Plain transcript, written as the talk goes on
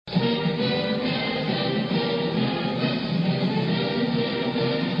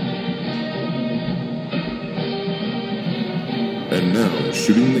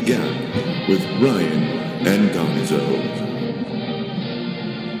Shooting the Gap with Ryan and Gonzo.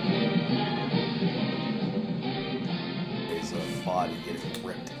 Is a body getting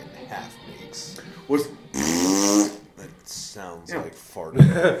ripped in half makes. That sounds like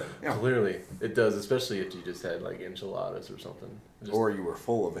farting. Yeah. Clearly, it does, especially if you just had like enchiladas or something. Just, Or you were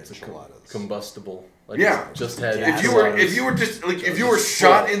full of enchiladas. Combustible. Like Just had. If you were just like if you were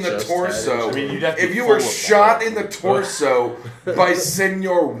shot in the torso. I mean, you'd have to if you were shot in the torso by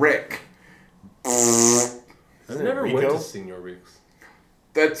Senor Rick. I never went to Senor Rick's.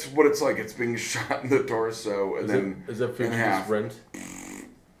 That's what it's like. It's being shot in the torso and then is that food in you half. just rent?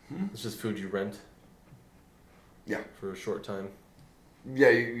 It's just food you rent. Yeah. For a short time. Yeah,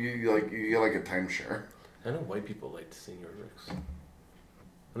 you get like a timeshare. I know white people like Senor Rick's.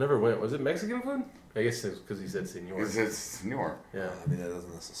 I never went. Was it Mexican food? I guess it's because he said Senor. Because it's Senor. Yeah. I mean, that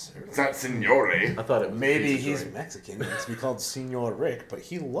doesn't necessarily. It's not Senore. I thought it was Maybe pizza he's joint. Mexican. He needs to be called Senor Rick, but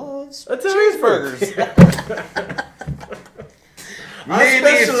he loves cheeseburgers. Maybe I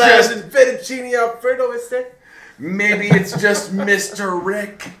it's specialize just in fettuccine alfredo instead. maybe it's just Mr.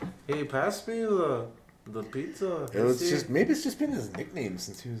 Rick. Hey, pass me the pizza. It was just maybe it's just been his nickname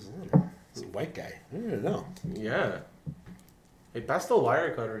since he was little. He's a white guy. I don't know. Yeah. Hey, pass the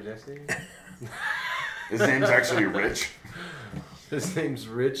wire cutter, Jesse. His name's actually Rich. His name's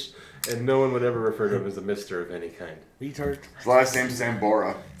Rich, and no one would ever refer to him as a mister of any kind. Retard. His last name's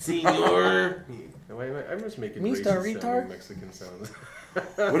Zambora. Senor. Wait, I'm just making Mr. racist Retard? sounding Mexican sounds.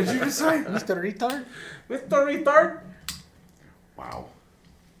 What did you just say? Mr. Retard? Mr. Retard? Wow.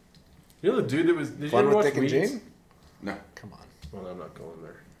 You know the dude that was... Did you Fun ever with watch Dick and Weeds? Jane? No. Come on. Well, I'm not going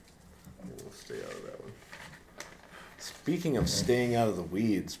there. We'll stay out of that one. Speaking of staying out of the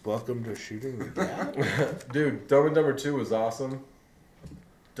weeds, welcome to Shooting the Gap. Dude, Dumb and Dumber 2 was awesome.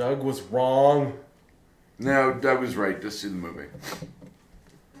 Doug was wrong. No, Doug was right. Just see the movie.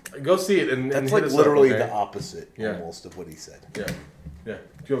 Go see it and That's hit like us literally up, okay? the opposite Yeah. almost of what he said. Yeah.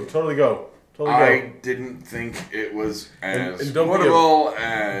 Totally go. Totally I go. didn't think it was as And don't be quotable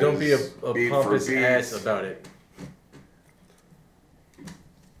as Don't be a Beat pompous for Beat. ass about it.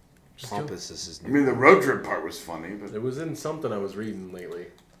 Just go. Pompous is his I new. mean, the road trip part was funny, but It was in something I was reading lately.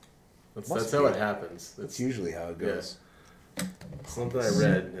 That's Must how be. it happens. That's usually how it goes. Something I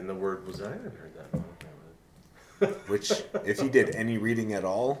read, and the word was, I haven't heard that one. Which, if he did any reading at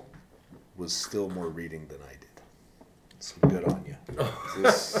all, was still more reading than I did. So good on you.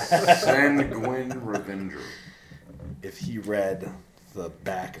 this Sanguine Revenger. If he read the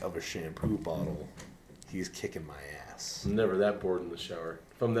back of a shampoo bottle, he's kicking my ass. I'm never that bored in the shower.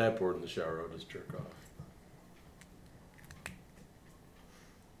 If I'm that bored in the shower, I'll just jerk off.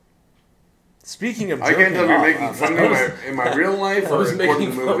 Speaking of I can't tell if jerking you're off, making fun of me in my real life I or was according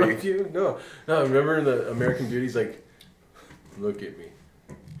making to the fun movie. of you. No. Remember in the American Beauty, he's like, look at me,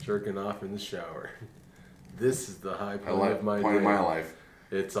 jerking off in the shower. This is the high point of my Point of day. my life.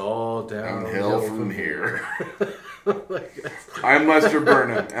 It's all Downhill from here. Like, I'm Lester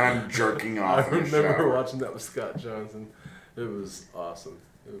Burnham, and I'm jerking I off in the remember shower. watching that with Scott Johnson. It was awesome.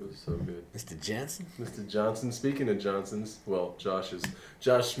 It was so good. Mr. Jansen? Mr. Johnson, speaking of Johnsons, well, Josh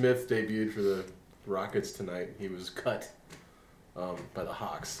Smith debuted for the Rockets tonight. He was cut by the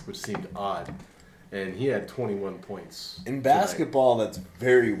Hawks, which seemed odd. And he had 21 points. In basketball, that's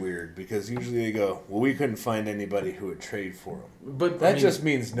very weird because usually they go, well, we couldn't find anybody who would trade for him. But That I mean, just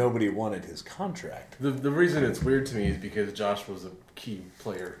means nobody wanted his contract. the reason it's weird to me is because Josh was a key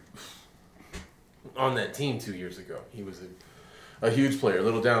player on that team 2 years ago. He was a huge player, a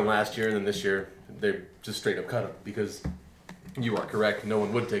little down last year, and then this year they just straight up cut him because you are correct. No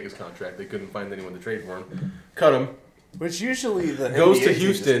one would take his contract. They couldn't find anyone to trade for him. Cut him. Which usually the Goes NBA to team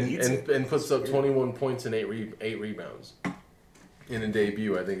Houston just eats it. and puts up 21 points and 8 rebounds in a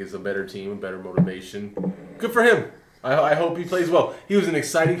debut. I think is a better team, better motivation. Good for him. I hope he plays well. He was an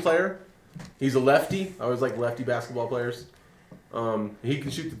exciting player. He's a lefty. I always like lefty basketball players. He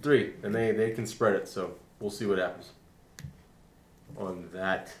can shoot the three, and they can spread it. So we'll see what happens on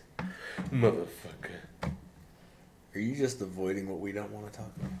that motherfucker. Are you just avoiding what we don't want to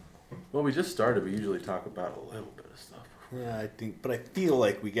talk about? Well, we just started. We usually talk about a little bit of stuff. Yeah, I feel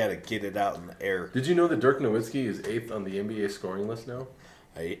like we got to get it out in the air. Did you know that Dirk Nowitzki is 8th on the NBA scoring list now?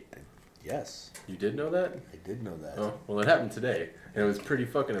 Yes, You did know that? I did know that. Oh, well, it happened today, and it was pretty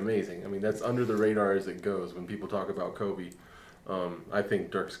fucking amazing. I mean, that's under the radar as it goes when people talk about Kobe. I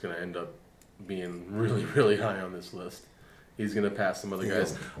think Dirk's going to end up being really, really high on this list. He's going to pass some other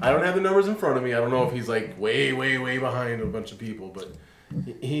guys. I don't have the numbers in front of me. I don't know if he's like way, way, way behind a bunch of people, but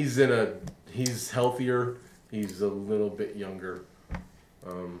he's healthier. He's a little bit younger. I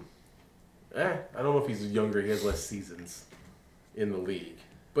don't know if he's younger. He has less seasons. in the league.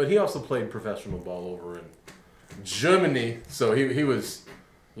 But he also played professional ball over in Germany. So he was,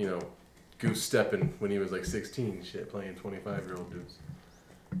 goose stepping when he was like 16, playing 25-year-old dudes.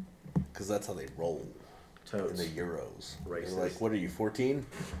 Because that's how they roll. Totes. In the Euros. Racist. They're like, what are you, 14?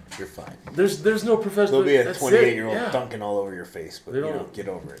 You're fine. There's no professional. There'll be a 28-year-old dunking all over your face, but get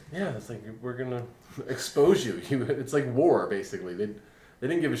over it. Yeah, it's like we're gonna expose you. It's like war, basically. They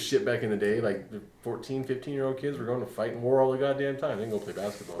didn't give a shit back in the day. Like the 14, 15-year-old kids were going to fight in war all the goddamn time. They didn't go play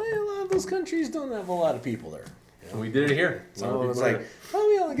basketball. Well, a lot of those countries don't have a lot of people there. We did it here. So it's like,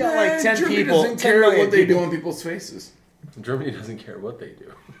 we only got like 10 Germany people. doesn't care what they do in people's faces. Germany doesn't care what they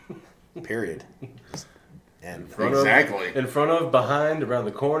do. Period. And in front of, behind, around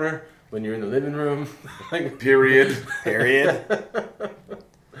the corner, when you're in the living room. Period.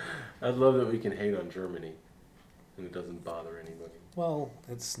 I'd love that we can hate on Germany, and it doesn't bother anybody. Well,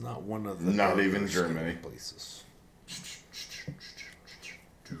 it's not one of the not even Germany places.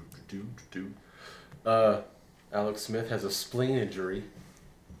 Alex Smith has a spleen injury.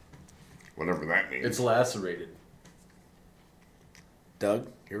 Whatever that means. It's lacerated. Doug,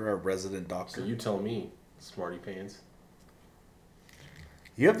 you're our resident doctor. So you tell me, smarty pants.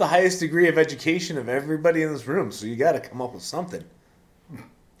 You have the highest degree of education of everybody in this room, so you got to come up with something.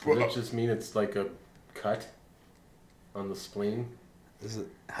 Does it just mean it's like a cut on the spleen? Is it?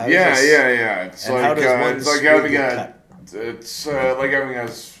 Yeah. It's like having a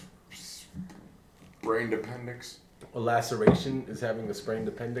sprained appendix. A laceration is having a sprained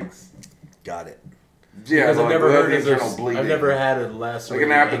appendix. Got it. Yeah, because I've never heard of internal bleeding. I've never had a lacerated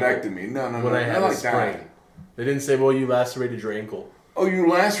like an ankle. appendectomy. No. When I had like a sprain, that. They didn't say, "Well, you lacerated your ankle." Oh, you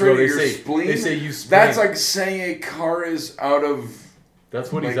lacerated your spleen? They say you sprained. That's like saying a car is out of...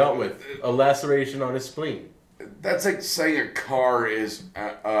 That's what he's out with. A laceration on his spleen. That's like saying a car is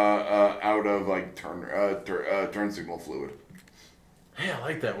out of like turn signal fluid. Hey, I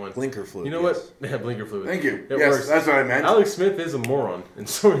like that one. Blinker fluid. You know what? Yeah, blinker fluid. Thank you. It yes, works. that's what I meant. Alex Smith is a moron, and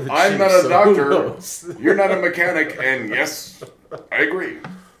so are the I'm Chiefs, not a so doctor. You're not a mechanic, and yes, I agree.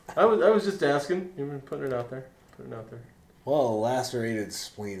 I was just asking. You were putting it out there. Well, a lacerated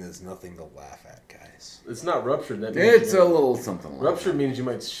spleen is nothing to laugh at, guys. It's not ruptured. That means It's a little something like ruptured means you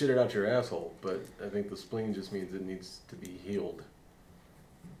might shit it out your asshole, but I think the spleen just means it needs to be healed.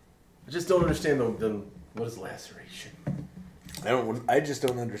 I just don't understand the what is laceration. I just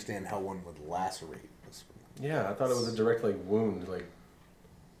don't understand how one would lacerate a spleen. Yeah, I thought it was a direct wound.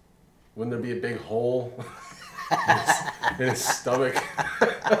 Wouldn't there be a big hole in his stomach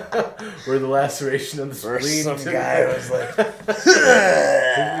where the laceration of the spleen? Some guy was like,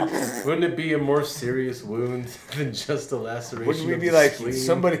 wouldn't it be a more serious wound than just a laceration? Wouldn't we of be the like spleen?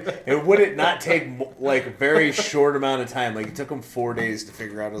 somebody? And would it not take a very short amount of time? Like it took him 4 days to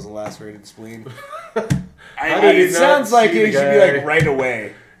figure out it was a lacerated spleen. It sounds like it should be like right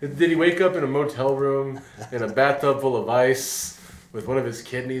away. Did he wake up in a motel room in a bathtub full of ice with one of his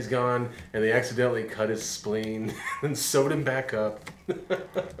kidneys gone, and they accidentally cut his spleen and sewed him back up?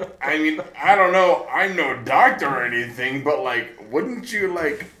 I mean, I don't know. I'm no doctor or anything, but wouldn't you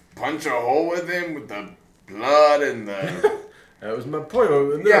punch a hole with him with the blood and the? That was my point.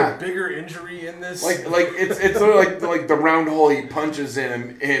 Isn't there a bigger injury in this? It's sort of like the round hole he punches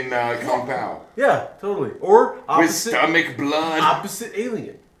in Kung Pao. Yeah, totally. Or with opposite, stomach blood. Opposite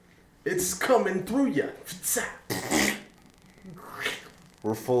Alien. It's coming through you.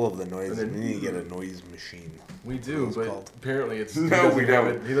 We're full of the noise. We need to get a noise machine. We do, but apparently it's... No, we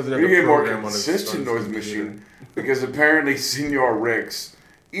don't. He doesn't have we the need a more program on his consistent noise machine because apparently Senor Rick's,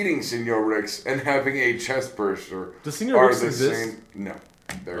 eating Senor Rick's, and having a chest burster Does Senor Rick's exist? No,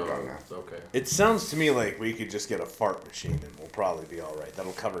 they're gone now. Okay. It sounds to me like we could just get a fart machine and we'll probably be all right.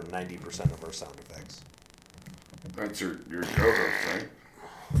 That'll cover 90% of our sound effects. That's your co-host, right?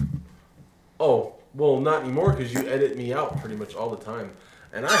 Oh, well, not anymore because you edit me out pretty much all the time.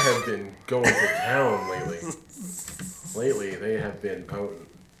 And I have been going to town lately. Lately, they have been potent.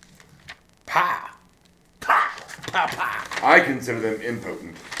 Pa! Pa! Pa! Pa! I consider them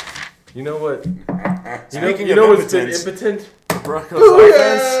impotent. You know what? Speaking you know of what's been impotence, impotent? Broncos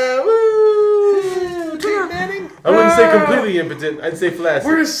offense. I wouldn't say completely impotent. I'd say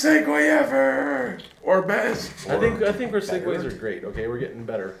flaccid. Worst segue ever, or best. I think our segues are great. Okay, we're getting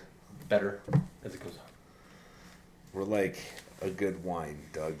better as it goes on. We're like a good wine,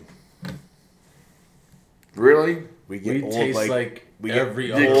 Doug. Really? We get old taste like every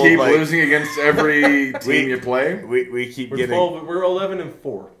You old, keep losing against every team you play? We keep We're getting 12. We're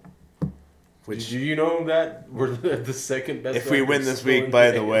 11-4. Which Did you know that we're the second best? if we win record this still week, in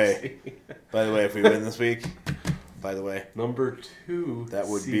by the the way, if we win this week, by the way. Number 2. That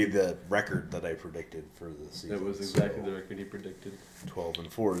would be the record that I predicted for the season. That was exactly the record he predicted.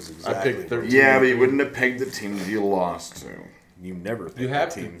 12-4 is exactly. I picked 13. Yeah, but you wouldn't have pegged the teams you lost to. You never pick You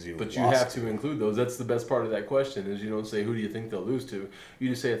have the teams to, you but lost you have to include those. That's the best part of that question is you don't say who do you think they'll lose to. You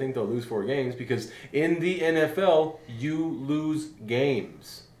just say I think they'll lose 4 games because in the NFL you lose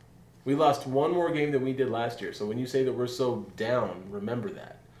games. We lost 1 more game than we did last year. So when you say that we're so down, remember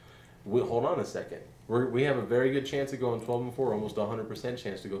that. Hold on a second. We have a very good chance of going 12-4, almost 100%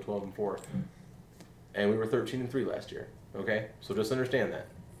 chance to go 12-4, and we were 13-3 last year. Okay, so just understand that.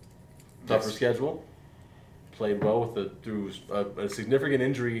 Tougher schedule. Played well through a significant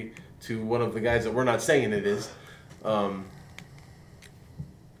injury to one of the guys that we're not saying it is.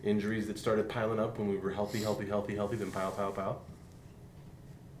 Injuries that started piling up when we were healthy, then pile.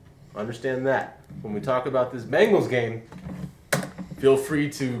 Understand that. When we talk about this Bengals game, feel free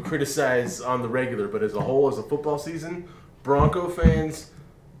to criticize on the regular, but as a whole, as a football season, Bronco fans,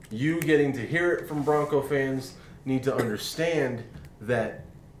 you getting to hear it from Bronco fans, need to understand that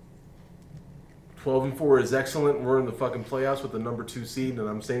 12-4 is excellent. We're in the fucking playoffs with the number 2 seed, and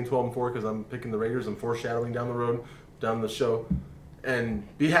I'm saying 12-4 because I'm picking the Raiders. I'm foreshadowing down the road, down the show, and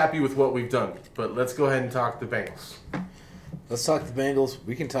be happy with what we've done. But let's go ahead and talk the Bengals. Let's talk the Bengals.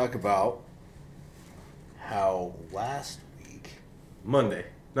 We can talk about how last week, Monday,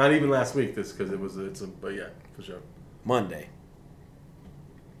 not even last week, but yeah, for sure. Monday,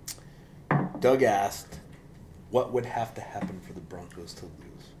 Doug asked what would have to happen for the Broncos to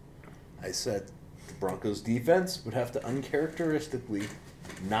lose. I said the Broncos defense would have to uncharacteristically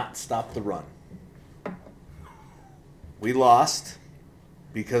not stop the run. We lost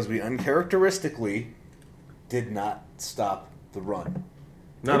because we uncharacteristically did not stop the run.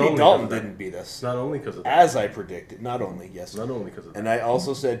 Andy Dalton didn't beat us. Not only because of that. As I predicted. Not only because of that. And I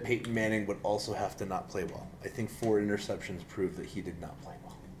also said Peyton Manning would also have to not play well. I think 4 interceptions proved that he did not play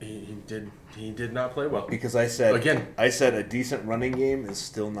well. He did not play well. Because I said a decent running game is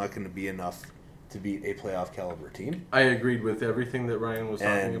still not going to be enough to beat a playoff caliber team. I agreed with everything that Ryan was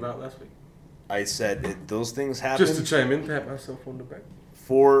talking about last week. I said those things happen. Just to chime in, pat myself on the back.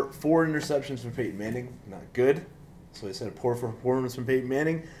 4 interceptions from Peyton Manning, not good. So I said a poor performance from Peyton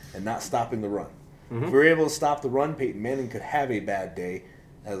Manning and not stopping the run. Mm-hmm. If we were able to stop the run, Peyton Manning could have a bad day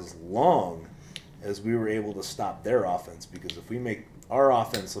as long as we were able to stop their offense. Because if we make our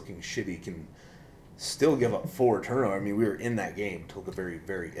offense looking shitty, can still give up 4 turnovers. I mean, we were in that game till the very,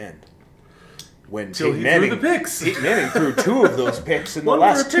 very end. When Peyton Manning threw 2 of those picks in the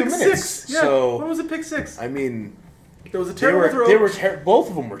last 2 minutes. Yeah, so, one was a pick 6. I mean, there was a terrible throw. Both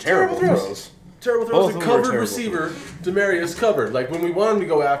of them were terrible throws. Terrible throws. A covered receiver, Demarius covered. Like when we want him to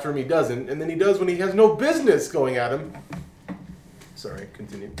go after him, he doesn't, and then he does when he has no business going at him. Sorry,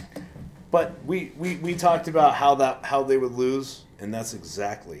 continue. But we talked about how they would lose, and that's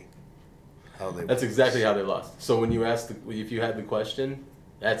exactly how they. That's exactly how they lost. So when you asked if you had the question,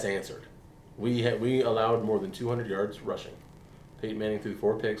 that's answered. We allowed more than 200 yards rushing. Peyton Manning threw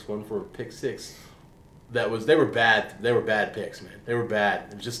 4 picks, 1 for pick 6. They were bad. They were bad picks, man. They were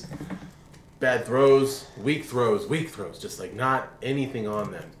bad. It was just bad throws, weak throws. Just like not anything on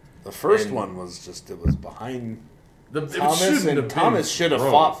them. The first one was just it was behind Thomas, and Thomas should have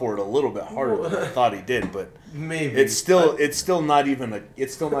fought for it a little bit harder than I thought he did, but maybe it's still not even a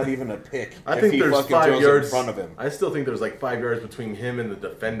pick. I think there's 5 yards in front of him. I still think there's like 5 yards between him and the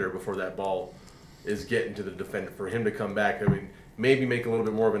defender before that ball is getting to the defender for him to come back. I mean, maybe make a little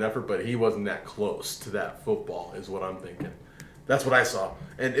bit more of an effort, but he wasn't that close to that football, is what I'm thinking. That's what I saw,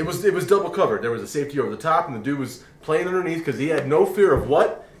 and it was double covered. There was a safety over the top, and the dude was playing underneath because he had no fear of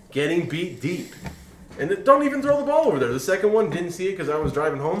what? Getting beat deep. And don't even throw the ball over there. The second one, didn't see it because I was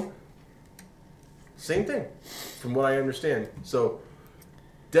driving home. Same thing, from what I understand. So,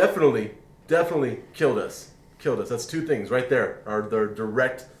 definitely killed us. That's 2 things right there. They're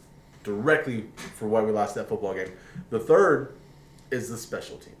directly for why we lost that football game. The third is the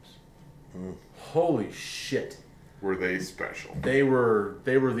special teams. Holy shit. Were they special? They were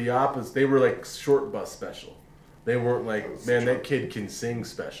the opposite. They were like short bus special. They weren't like, man, that kid can sing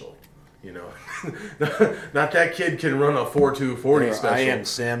special. You know, not that kid can run a 4.240 special. I am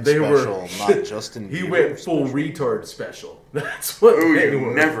Sam special, not Justin Bieber. He went full retard special. That's what they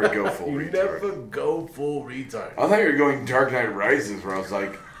were. Never go full retard. You never go full retard. I thought you were going Dark Knight Rises, where I was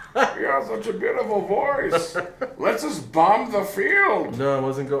like, you have such a beautiful voice. Let's just bomb the field. No, it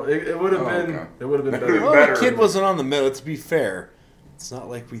wasn't going. It would have been. Okay. It would have been better. Well, the kid wasn't on the middle. Let's be fair. It's not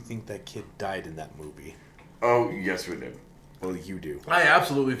like we think that kid died in that movie. Oh, yes, we did. Well, you do. I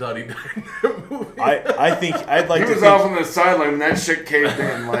absolutely thought he died in that movie. I think I'd like to. He was off on the sideline when that shit caved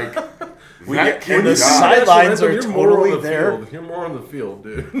in. Like, That kid and the died. sidelines are You're more on totally the there. field. You're more on the field,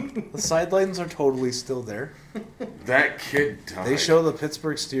 dude. The sidelines are totally still there. That kid died. They show the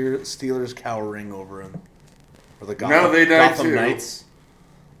Pittsburgh Steelers cowering over him. Or the No, they died Gotham too. Knights.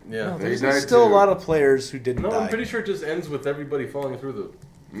 Yeah. No, They there's died still too. a lot of players who didn't No, die. I'm pretty sure it just ends with everybody falling through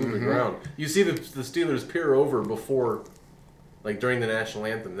the ground. You see the Steelers peer over before, like during the national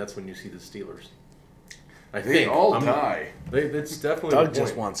anthem. That's when you see the Steelers. They think all I'm- die. That's definitely Doug the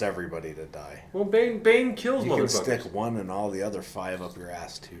just point. wants everybody to die. Well, Bane kills You can motherfuckers. stick one and all the other 5 up your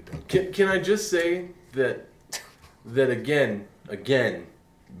ass too, Doug. Can I just say that again,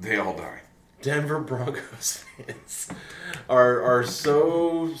 They all die. Denver Broncos fans are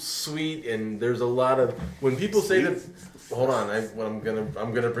so sweet, and there's a lot of when people say that. Hold on, I'm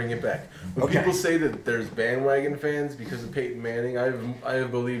gonna bring it back. When Okay. people say that there's bandwagon fans because of Peyton Manning, I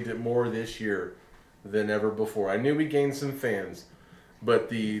have believed it more this year than ever before. I knew we gained some fans, but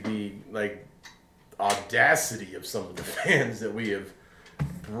the like audacity of some of the fans that we have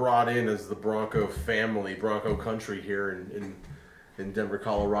brought in as the Bronco family, Bronco country here in Denver,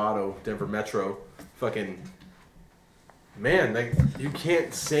 Colorado, Denver Metro, fucking man, like you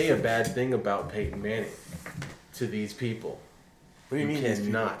can't say a bad thing about Peyton Manning to these people. What do you mean these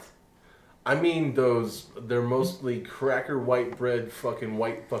people? Cannot. I mean they're mostly cracker white bread fucking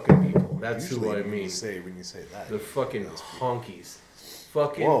white fucking people. That's Usually who I when mean. you say that. They're fucking honkies.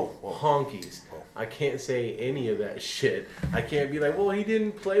 Fucking Whoa. honkies. Whoa. I can't say any of that shit. I can't be like, well, he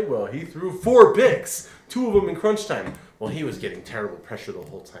didn't play well. He threw 4 picks, 2 of them in crunch time. Well, he was getting terrible pressure the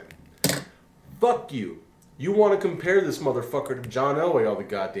whole time. Fuck you. You want to compare this motherfucker to John Elway all the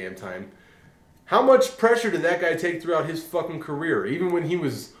goddamn time. How much pressure did that guy take throughout his fucking career? Even when he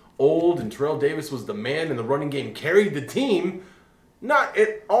was old and Terrell Davis was the man and the running game carried the team, not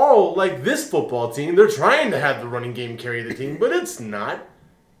at all like this football team. They're trying to have the running game carry the team, but it's not.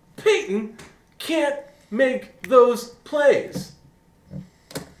 Peyton can't make those plays.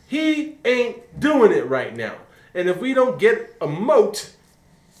 He ain't doing it right now. And if we don't get a moat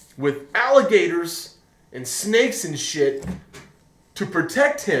with alligators and snakes and shit to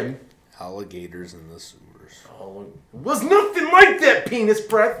protect him, Alligators in the sewers. oh, it was nothing like that, penis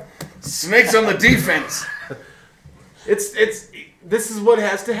breath. Snakes on the defense. It's this is what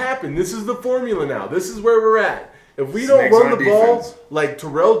has to happen. This is the formula now. This is where we're at. If we don't Snakes run on the ball defense. like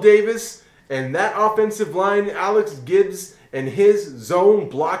Terrell Davis and that offensive line, Alex Gibbs and his zone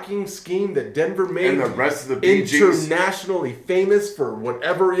blocking scheme that Denver made And the rest of the BGs. internationally famous for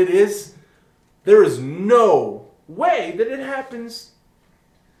whatever it is, there is no way that it happens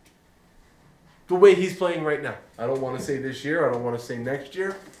the way he's playing right now. I don't want to say this year. I don't want to say next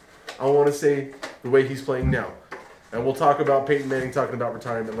year. I want to say the way he's playing now. And we'll talk about Peyton Manning talking about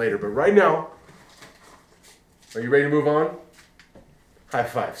retirement later. But right now, are you ready to move on? High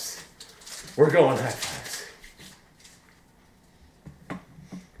fives. We're going high fives.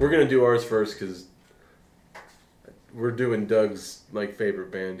 We're going to do ours first because we're doing Doug's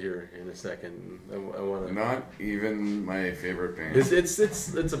favorite band here in a second. I want to. Not even my favorite band.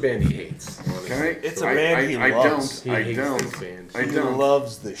 It's a band he hates. Honestly. Can I? It's a band he loves. He I hates don't. this band. I He don't.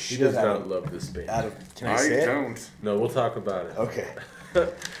 loves the He shit does out not of, love this band. Can I say I it? don't. No, we'll talk about it. Okay.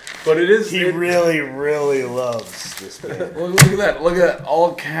 But it is. He really, really loves this band. Look at that. Look at that.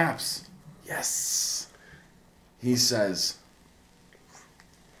 All caps. Yes. He says.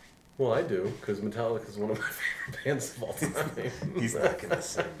 Well, I do because Metallica is one of my favorite bands of all time. He's not going to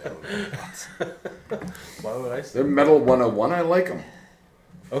say no. Why would I say? They're Metal 101. I like them.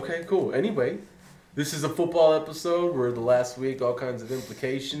 Okay, cool. Anyway, this is a football episode where the last week all kinds of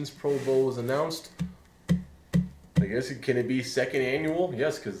implications. Pro Bowl was announced. I guess can it be second annual?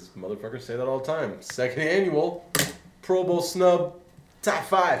 Yes, because motherfuckers say that all the time. Second annual Pro Bowl snub, top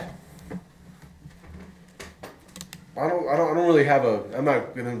 5. I don't really have a. I'm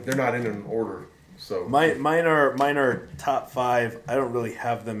not gonna. They're not in an order. So Mine are top 5. I don't really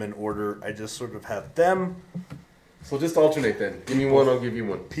have them in order. I just sort of have them. So just alternate then. Give me one. I'll give you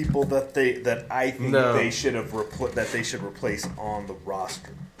one. People that I think No. they should have that they should replace on the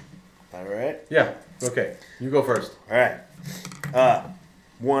roster. All right. Yeah. Okay. You go first. All right.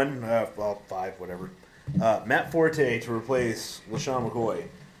 5, whatever. Matt Forte to replace LaShawn McCoy,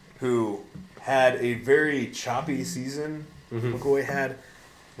 who had a very choppy season. McCoy had.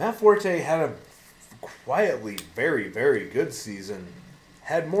 Matt Forte had a quietly very, very good season.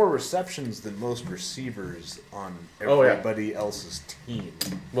 Had more receptions than most receivers on Oh, yeah. everybody else's team.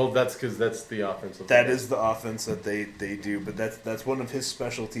 Well, that's because that's the offensive. That is the offense that they do, but that's one of his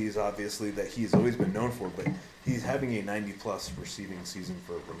specialties, obviously, that he's always been known for. But he's having a 90-plus receiving season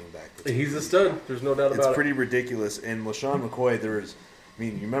for a running back. He's a stud. There's no doubt It's about pretty ridiculous. And LaShawn McCoy,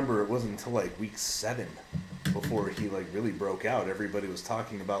 mean, you remember it wasn't until like week 7 before he like really broke out. Everybody was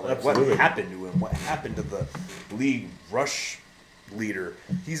talking about like what Absolutely. happened to him, what happened to the league rush leader.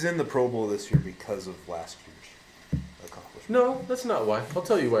 He's in the Pro Bowl this year because of last year's accomplishment. No, that's not why. I'll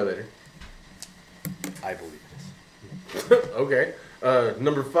tell you why later. I believe it is. Okay.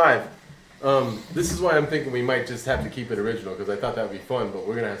 Number 5. This is why I'm thinking we might just have to keep it original because I thought that would be fun, but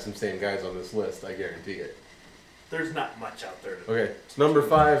we're going to have some same guys on this list. I guarantee it. There's not much out there. Okay. Number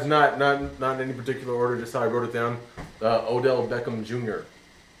 5, not in any particular order, just how I wrote it down. Odell Beckham Jr.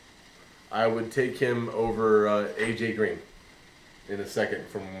 I would take him over AJ Green in a second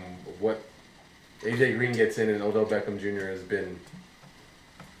from what AJ Green gets in, and Odell Beckham Jr. has been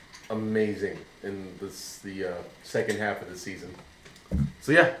amazing in the second half of the season.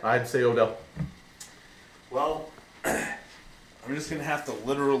 So yeah, I'd say Odell. Well, I'm just gonna have to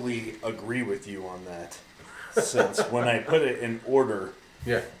literally agree with you on that. Since when I put it in order,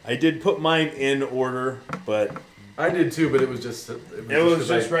 Yeah, I did put mine in order, but I did too, but it was just it was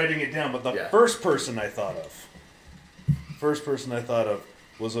just writing it down. But the Yeah. first person I thought of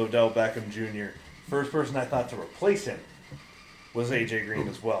was Odell Beckham Jr. First person I thought to replace him was AJ Green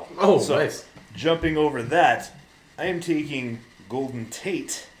as well. Oh, So, nice. Jumping over that, I am taking Golden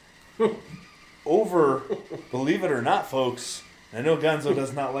Tate over, believe it or not, folks. I know Gonzo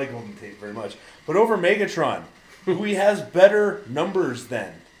does not like Golden Tate very much, but over Megatron, who he has better numbers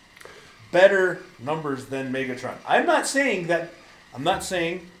than. Better numbers than Megatron. I'm not saying that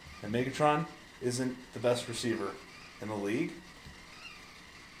Megatron isn't the best receiver in the league.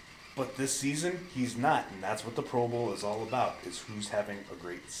 But this season, he's not, and that's what the Pro Bowl is all about, is who's having a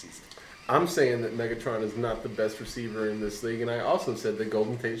great season. I'm saying that Megatron is not the best receiver in this league, and I also said that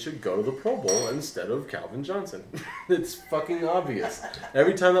Golden Tate should go to the Pro Bowl instead of Calvin Johnson. It's fucking obvious.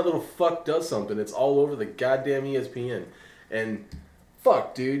 Every time that little fuck does something, it's all over the goddamn ESPN. And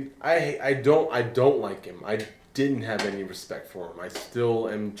fuck, dude, I don't like him. I didn't have any respect for him. I still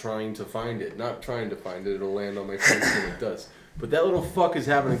am trying to find it. Not trying to find it. It'll land on my face when it does. But that little fuck is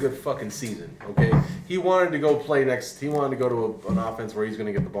having a good fucking season, okay? He wanted to go play next. He wanted to go to an offense where he's going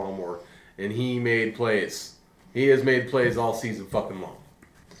to get the ball more. And he made plays. He has made plays all season fucking long.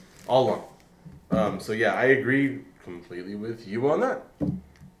 All long. So, yeah, I agree completely with you on that.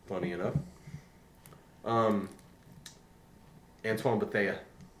 Funny enough. Antoine Bethea.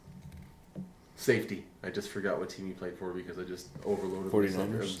 Safety. I just forgot what team he played for because I just overloaded 49ers. myself.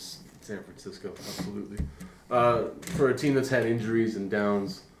 It was San Francisco, absolutely. For a team that's had injuries and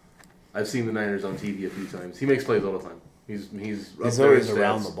downs, I've seen the Niners on TV a few times. He makes plays all the time. He's He's always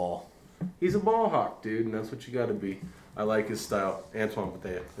around the ball. He's a ball hawk, dude, and that's what you got to be. I like his style. Antoine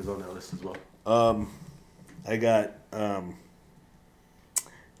Bethea is on that list as well. I got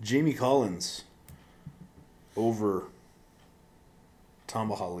Jamie Collins over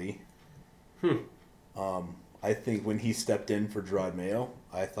Tamba Ali. I think when he stepped in for Gerard Mayo,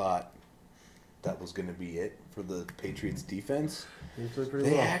 I thought that was going to be it for the Patriots defense. He played pretty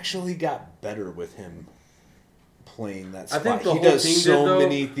They well. actually got better with him playing that I spot. think the he whole does team so did, though.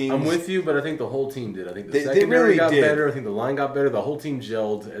 many things. I'm with you, but I think the whole team did. I think the They secondary really got did. better. I think the line got better. The whole team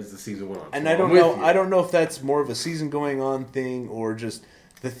gelled as the season went on. And So I I'm don't with know. you. I don't know if that's more of a season going on thing or just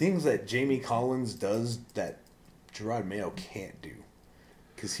the things that Jamie Collins does that Gerard Mayo can't do.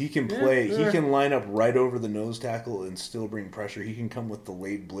 Because he can play, he can line up right over the nose tackle and still bring pressure. He can come with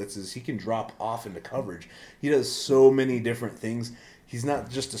delayed blitzes. He can drop off into coverage. He does so many different things. He's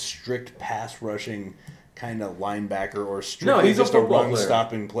not just a strict pass rushing kind of linebacker or strictly he's a just a football run player.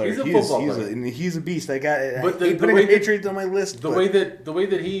 stopping player. He's a football player. And he's a beast. I got. But I hate putting way the Patriots on my list. The but- way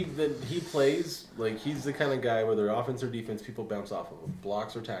that he plays, like he's the kind of guy whether offense or defense, people bounce off of him,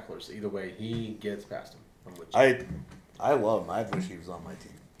 blocks or tacklers. Either way, he gets past him. I'm with you. I love him. I wish he was on my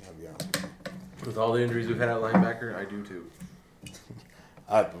team. I'll be honest with you. With all the injuries we've had at linebacker, I do too.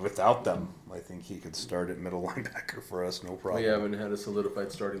 Without them, I think he could start at middle linebacker for us, no problem. We haven't had a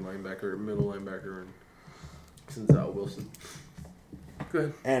solidified starting linebacker, middle linebacker, since Al Wilson. Go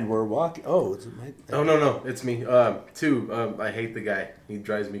ahead. And we're walking. Oh, is it my? Oh no, it's me. I hate the guy. He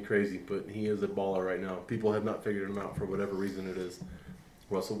drives me crazy, but he is a baller right now. People have not figured him out for whatever reason it is.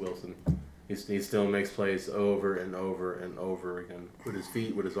 Russell Wilson. He still makes plays over and over and over again with his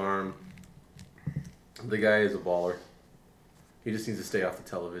feet, with his arm. The guy is a baller. He just needs to stay off the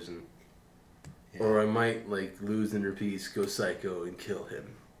television. Yeah. Or I might lose inner peace, go psycho, and kill him.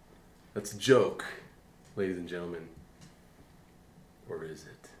 That's a joke, ladies and gentlemen. Or is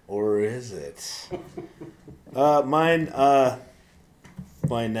it? Or is it? Mine.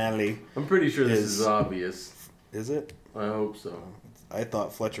 Finale. I'm pretty sure this Is- is obvious. Is it? I hope so. I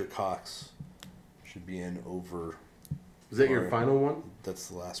thought Fletcher Cox should be in over Was that your Or- final one? That's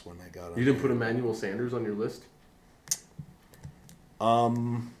the last one I got. You didn't put Emmanuel Sanders on your list?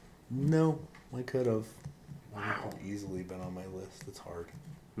 No, I could have. Wow. Easily been on my list. It's hard.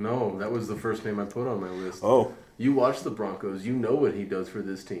 No, that was the first name I put on my list. Oh, You watch the Broncos. You know what he does for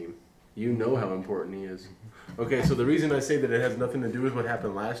this team. You know how important he is. Okay, so the reason I say that it has nothing to do with what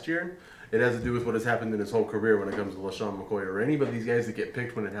happened last year, it has to do with what has happened in his whole career when it comes to LaShawn McCoy or any of these guys that get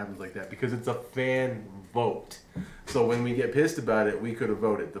picked when it happens like that, because it's a fan vote. So when we get pissed about it, we could have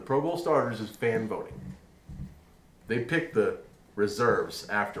voted. The Pro Bowl starters is fan voting. They pick the reserves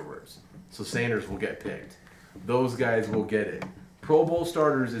afterwards. So Sanders will get picked. Those guys will get it. Pro Bowl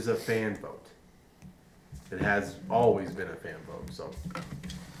starters is a fan vote. It has always been a fan vote. So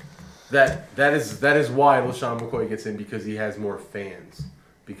that is why LaShawn McCoy gets in, because he has more fans.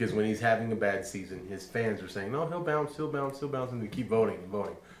 Because when he's having a bad season, his fans are saying, "No, he'll bounce, and they keep voting and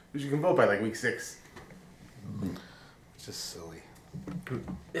voting." Because you can vote by like week 6. it's just silly.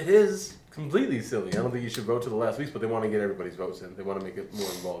 It is completely silly. I don't think you should vote to the last weeks, but they want to get everybody's votes in. They want to make it more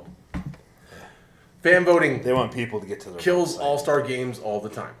involved. Fan voting They want people to get to their kills website. all-star games all the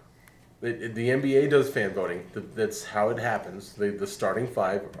time. The NBA does fan voting. That's how it happens. The starting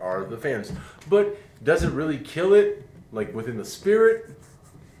 5 are the fans. But does it really kill it, like within the spirit?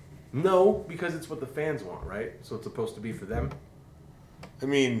 No, because it's what the fans want, right? So it's supposed to be for them. I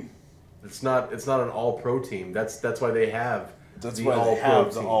mean, It's not an all-pro team. That's why they have that's the why they all-pro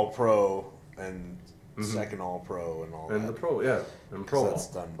have the team. All-Pro and second All-Pro and all And that. the pro, yeah, and Pro 'Cause Bowl. that's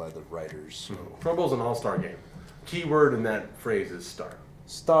done by the writers. So. Pro Bowl's an all-star game. Key word in that phrase is star.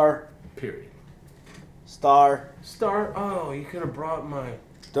 Star. Period. Star. Star. Oh, you could have brought my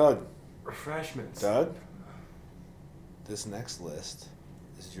Doug. refreshments. Doug. This next list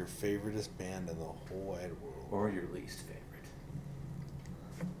is your favoriteest band in the whole wide world. Or your least favorite.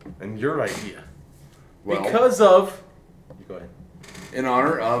 And your idea. Well, Because of. You go ahead. in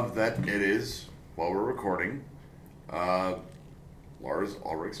honor of that, it is, while we're recording, Lars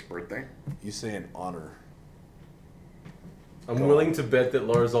Ulrich's birthday. You say an honor. I'm willing to bet that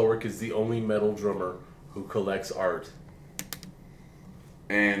Lars Ulrich is the only metal drummer who collects art.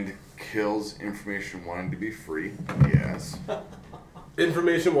 And kills information wanting to be free. Yes.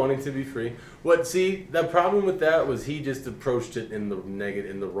 Information wanting to be free. The problem with that was he just approached it in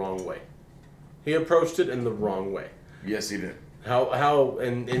the wrong way. He approached it in the wrong way. Yes, he did.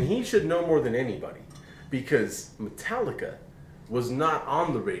 And he should know more than anybody, because Metallica was not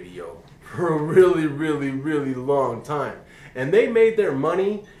on the radio for a really, really, really long time. And they made their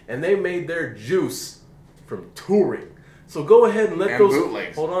money and they made their juice from touring. So go ahead and let And those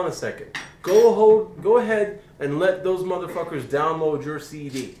bootlegs. hold on a second. Go ahead and let those motherfuckers download your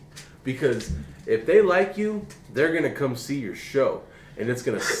CD, because if they like you, they're gonna come see your show. And it's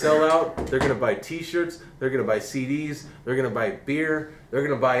going to sell out. They're going to buy t-shirts. They're going to buy CDs. They're going to buy beer. They're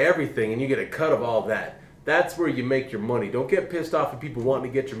going to buy everything, and you get a cut of all that. That's where you make your money. Don't get pissed off at people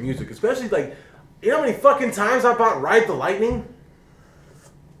wanting to get your music. Especially, like, you know how many fucking times I bought Ride the Lightning?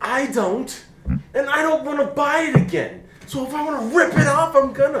 I don't. And I don't want to buy it again. So if I want to rip it off,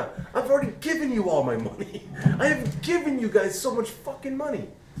 I'm gonna. I've already given you all my money. I have given you guys so much fucking money.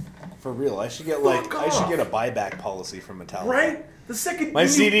 For real, I should get Fuck I should off. get a buyback policy from Metallica. Right? The second My you-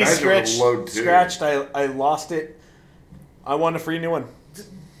 CD Guys are scratched. low, too. Scratched. I lost it. I want a free new one.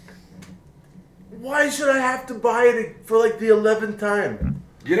 Why should I have to buy it for like the 11th time?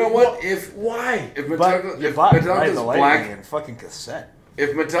 You know what? If Why? if But Metallica, you if bought Ride Metallica's the Lightning black, and fucking cassette. if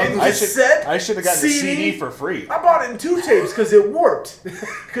And Metallica's I should have gotten the CD for free. I bought it in 2 tapes because it worked.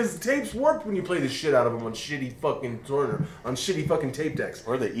 Because tapes worked when you play the shit out of them on shitty fucking Turner, on shitty fucking tape decks.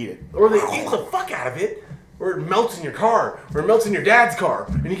 Or they eat it. Or they eat the fuck out of it, or it melts in your car, or it melts in your dad's car,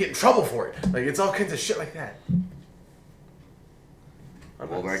 and you get in trouble for it. Like, it's all kinds of shit like that. I'm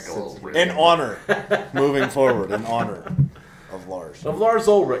well, not that goes sensitive. In honor, moving forward, in honor of Lars. Of Lars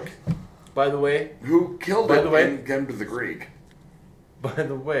Ulrich, by the way, who killed By it the way- in Gun to the Greek.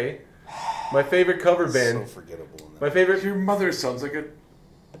 my favorite cover band, So forgettable. In that. my favorite Your mother sounds like a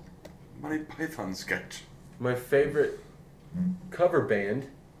Monty Python sketch. My favorite cover band,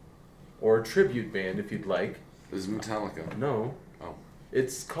 or tribute band if you'd like. This is Metallica. No. Oh.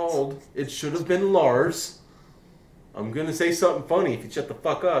 It's called It Should Have Been Lars. I'm going to say something funny if you shut the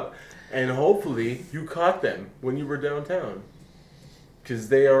fuck up. And hopefully you caught them when you were downtown. Because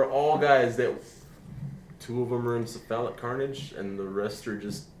they are all guys that... 2 of them are in Cephalic Carnage, and the rest are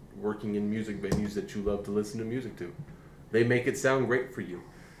just working in music venues that you love to listen to music to. They make it sound great for you.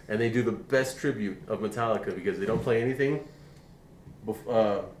 And they do the best tribute of Metallica because they don't play anything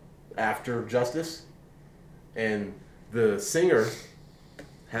after Justice. And the singer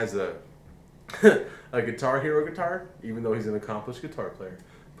has a a Guitar Hero guitar, even though he's an accomplished guitar player.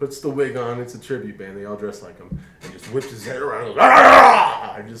 Puts the wig on, it's a tribute band, they all dress like him, and just whips his head around and goes,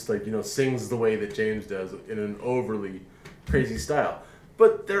 "Ah!" And just like, sings the way that James does in an overly crazy style.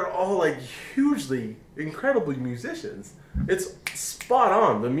 But they're all like hugely, incredibly musicians. It's spot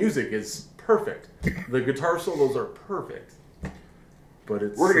on. The music is perfect. The guitar solos are perfect. But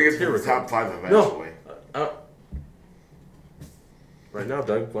it's We're going to get to the satirical. top 5 eventually. No. Right now,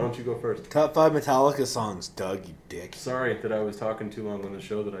 Doug, why don't you go first? Top 5 Metallica songs, Doug, you dick. Sorry that I was talking too long on the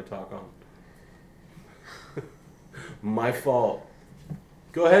show that I talk on. My fault.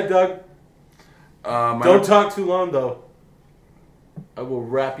 Go ahead, Doug. Don't talk too long, though. I will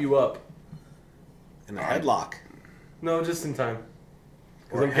wrap you up. In a headlock. No, just in time.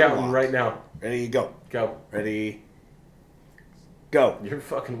 Because Or I'm a counting headlock. right now. Ready, go. Go. Ready, go. You're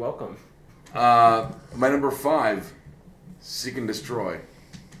fucking welcome. My number 5, Seek and Destroy.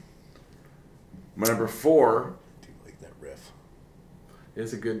 My number 4, Do you like that riff?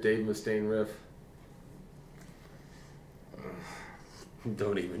 It's a good Dave Mustaine riff.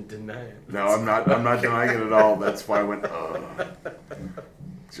 Don't even deny it. no, I'm not denying it at all. That's why I went,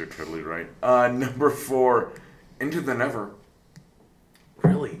 You're totally right. Number 4, Into the Never.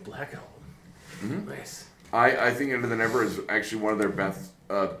 Really? Black Album. Mm-hmm. Nice. I think Into the Never is actually one of their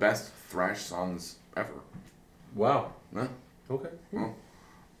best thrash songs ever. Wow. Huh? Okay. Well,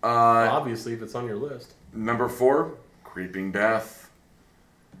 Obviously, if it's on your list. number 4, Creeping Death.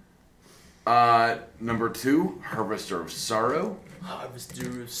 Number 2, Harvester of Sorrow.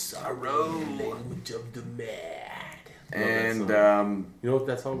 Harvester of Sorrow, Language of the Mad. And You know what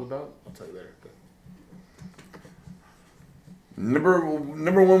that song's about? I'll tell you later.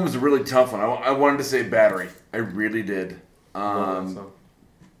 number 1 was a really tough one. I wanted to say Battery. I really did. Love that song.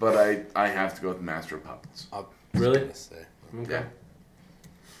 But I have to go with Master of Puppets. Really? Say. Okay. Yeah.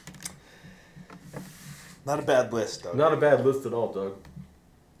 Not a bad list, though. Not a bad list at all, Doug.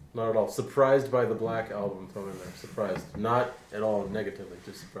 Not at all. Surprised by the Black Album thrown in there. Surprised. Not at all negatively,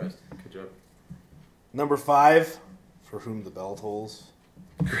 just surprised. Good job. Number 5, For Whom the Bell Tolls.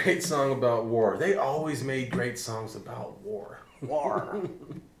 Great song about war. They always made great songs about war. War.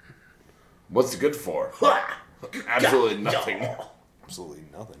 What's it good for? Absolutely nothing. Absolutely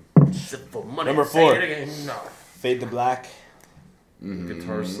nothing. Except for money. Number Say 4. it again. No. Fade to Black.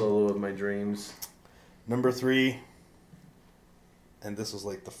 Guitar solo of my dreams. Number 3. And this was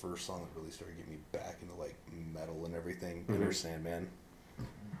like the first song that really started getting me back into like metal and everything. Enter Sandman.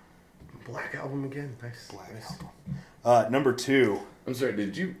 Black Album again. Nice. Black Nice. Album. Number 2. I'm sorry,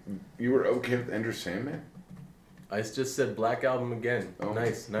 did you were okay with Enter Sandman? I just said Black Album again. Oh.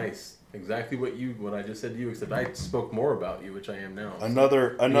 Nice, nice. Exactly what I just said to you, except I spoke more about you, which I am now.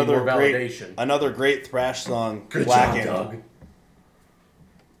 Another more great validation. another great thrash song. Good Black job, Angel. Doug.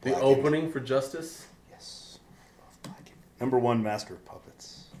 The Black opening for Justice. Yes. Love Black Angel. Number 1, Master of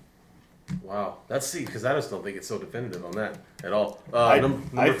Puppets. Wow, that's because I just don't think it's so definitive on that at all. I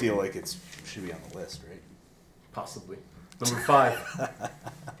feel like it should be on the list, right? Possibly. Number 5.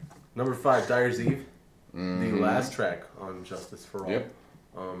 Number 5, Dyer's Eve. The last track on Justice for All. Yep.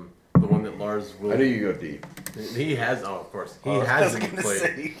 The one that Lars will. I knew you go deep. He has. Oh, of course. He I was hasn't gonna played.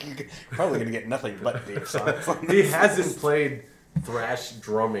 say, you're probably gonna get nothing but Dave songs. He hasn't played thrash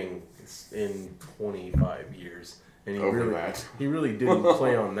drumming in 25 years. And he really didn't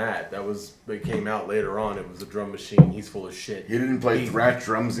play on that. It came out later on. It was a drum machine. He's full of shit. He didn't play thrash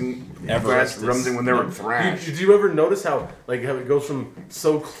drums when they were thrash. Did you ever notice how it goes from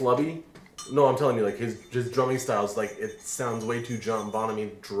so clubby? No, I'm telling you, like his drumming styles, like it sounds way too John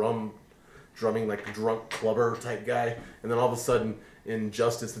Bonham drumming like a drunk clubber type guy, and then all of a sudden in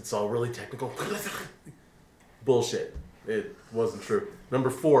Justice it's all really technical. Bullshit. It wasn't true. Number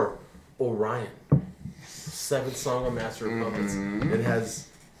 4, Orion. 7th song on Master of Puppets. It has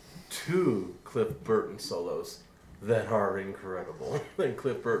 2 Cliff Burton solos that are incredible. And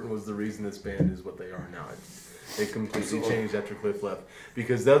Cliff Burton was the reason this band is what they are now. It completely changed after Cliff left.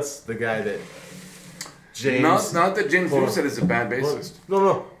 Because that's the guy that James... Not that James Newsted is a bad bassist.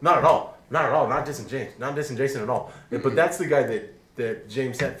 No, not at all. Not at all. Not dissing James. Not dissing Jason at all. But that's the guy that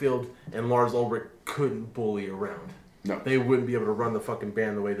James Hetfield and Lars Ulrich couldn't bully around. No. They wouldn't be able to run the fucking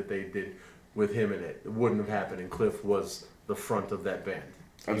band the way that they did with him in it. It wouldn't have happened, and Cliff was the front of that band.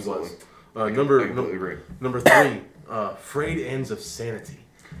 He Absolutely. was. I completely agree. Number 3, Frayed Ends of Sanity.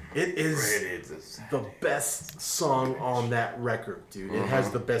 It is the best song on that record, dude. It has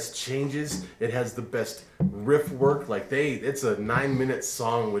the best changes. It has the best riff work. It's a 9-minute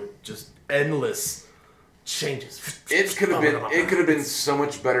song with just endless changes. It could have been so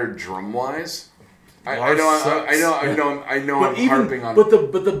much better drum wise. I know. I'm harping on. But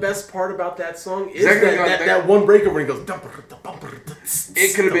the best part about that song is that one breakover when he goes.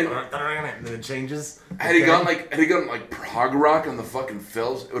 It could have been. And then it changes. Had he gone like prog rock on the fucking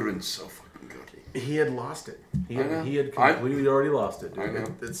fills, it would have been so fucking good. He had lost it. He had completely already lost it, dude. I know.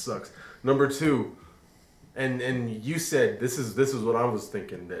 It sucks. Number 2, and you said this is what I was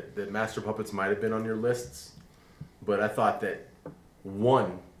thinking, that Master Puppets might have been on your lists, but I thought that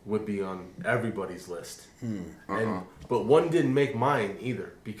 1 would be on everybody's list. But 1 didn't make mine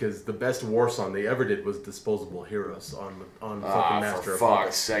either, because the best war song they ever did was Disposable Heroes on fucking Master of For Puppets.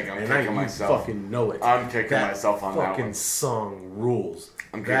 fuck's sake, I'm And kicking you myself. fucking know it. I'm kicking myself on that fucking one. song rules.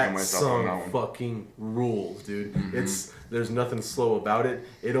 I'm kicking myself on that one. Fucking rules, dude. There's nothing slow about it.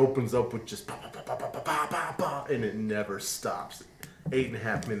 It opens up with just and it never stops.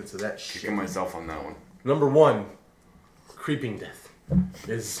 8.5 minutes of that shit. Kicking myself on that one. Number 1, Creeping Death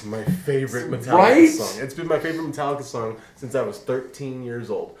is my favorite Metallica song. It's been my favorite Metallica song since I was 13 years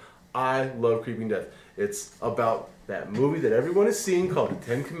old. I love Creeping Death. It's about that movie that everyone is seeing called The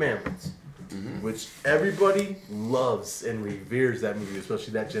Ten Commandments, which everybody loves and reveres that movie,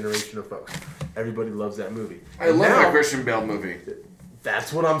 especially that generation of folks. Everybody loves that movie. I love that Christian Bale movie.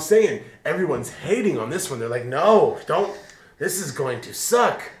 That's what I'm saying. Everyone's hating on this one. They're like, no, don't. This is going to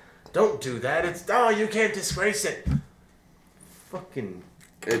suck. Don't do that. You can't disgrace it. Fucking.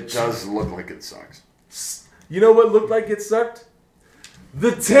 It does look like it sucks. You know what looked like it sucked?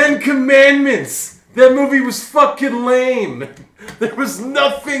 The Ten Commandments. That movie was fucking lame. There was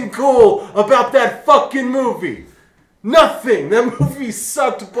nothing cool about that fucking movie. Nothing. That movie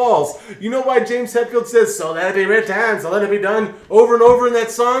sucked balls. You know why James Hetfield says, "So let it be written, so let it be done," over and over in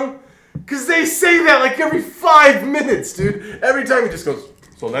that song? Because they say that like every 5 minutes, dude. Every time he just goes,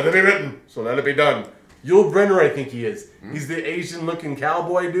 "So let it be written, so let it be done." Yul Brynner, I think he is. He's the Asian-looking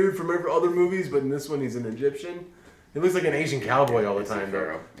cowboy dude from every other movies, but in this one he's an Egyptian. He looks like an Asian cowboy all the time,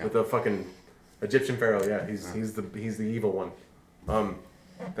 though. Yeah. With a fucking Egyptian pharaoh. Yeah, he's the evil one.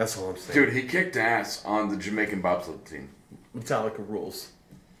 That's all I'm saying. Dude, he kicked ass on the Jamaican bobsled team. Metallica rules.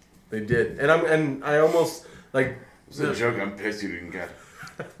 They did, and I almost like. It's a joke. I'm pissed you didn't get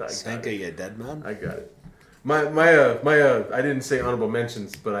it. Sanka, you dead man? I got it. My I didn't say honorable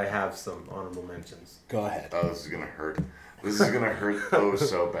mentions, but I have some honorable mentions. Go ahead. Oh, this is gonna hurt. This is gonna hurt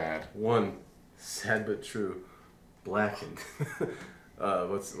so bad. 1, sad but true, Blackened. What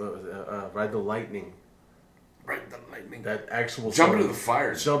was it? Ride the Lightning. Right, the lightning. That actual Jump song. into the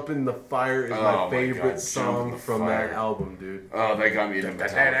fire. Jump in the Fire is Oh my my favorite God, Jump in song the from Fire. that album, dude. Oh, that got me into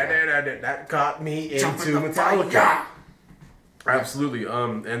Metallica. That got me Jump into in the Metallica. fire. Absolutely.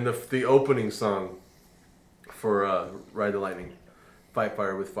 And the opening song for Ride the Lightning, Fight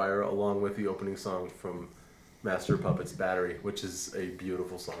Fire with Fire, along with the opening song from Master of Puppets Battery, which is a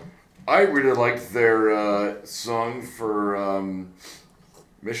beautiful song. I really liked their song for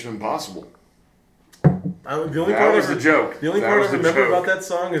Mission Impossible. The only That part was the joke. The only That part I was the remember joke. about that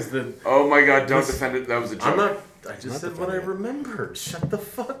song is that Oh my God! Don't This- defend it. That was a joke. I'm not. I just Not said what I defending it. remembered. Shut the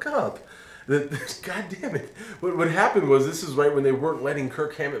fuck up. God damn it. What happened was this is right when they weren't letting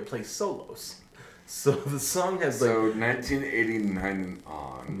Kirk Hammett play solos. So the song has like. So 1989 and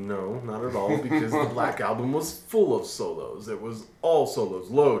on. No, not at all, because the Black Album was full of solos. It was all solos.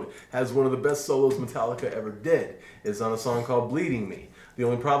 Load has one of the best solos Metallica ever did. It's on a song called Bleeding Me. The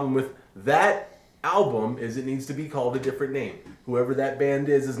only problem with that album is it needs to be called a different name. Whoever that band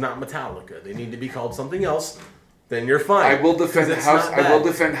is not Metallica. They need to be called something else. Then you're fine. I will defend 'Cause it's House. not I will bad.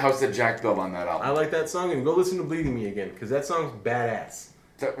 defend House that Jack built on that album. I like that song, and go listen to Bleeding Me again, because that song's badass.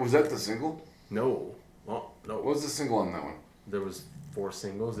 Was that the single? No. Well, no. What was the single on that one? There was 4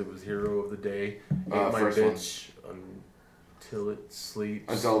 singles. It was Hero of the Day, Ain't My First one. Bitch, Until It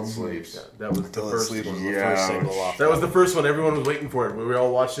Sleeps. Until It Sleeps. Yeah, that was Until the It first Sleeps one. was the Yeah. first single off. That was the first one. Everyone was waiting for it. We were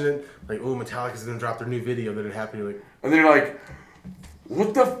all watching it, like, oh, Metallica's gonna drop their new video. Then it happened. You're like, And then you're like,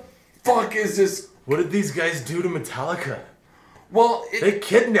 what the fuck is this? what did these guys do to Metallica? Well, They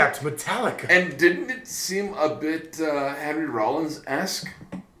kidnapped Metallica. and didn't it seem a bit Henry Rollins-esque?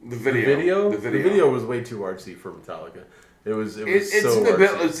 The video. The video was way too artsy for Metallica. It was It so seemed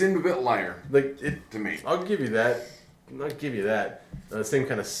artsy. it seemed a bit liar Like it to me. I'll give you that. Same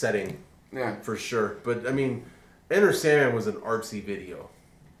kind of setting Yeah. for sure. But I mean, Enter Sandman was an artsy video.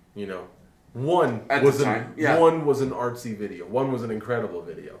 You know, one At was the time, yeah. one was an artsy video. One was an incredible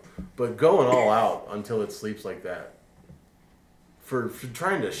video. But going all out Until It Sleeps like that. For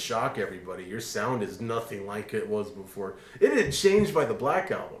trying to shock everybody, your sound is nothing like it was before. It had changed by the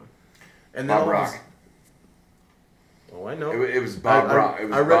Black Album, and then Bob all Rock. this- Oh, I know. It was Bob Rock. It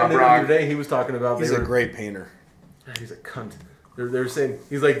was I read Bob an Rock. interview today. He was talking about He's they a were, great painter. He's a cunt. They're saying,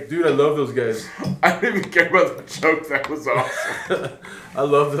 he's like, dude, I love those guys. I didn't even care about the joke. That was awesome. I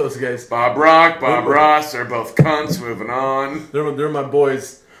love those guys. Bob Rock, Bob Ross are both cunts. Moving on. They're my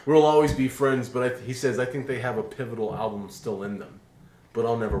boys. We'll always be friends, but he says, I think they have a pivotal album still in them, but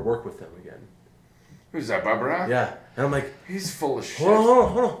I'll never work with them again. Who's that, Bob Rock? Yeah. And I'm like, He's full of shit.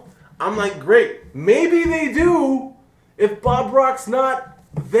 hold on. I'm like, great. Maybe they do if Bob Rock's not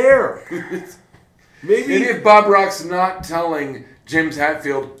there. Maybe if Bob Rock's not telling James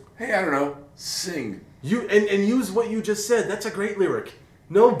Hetfield, hey, I don't know, sing. You and use what you just said. That's a great lyric.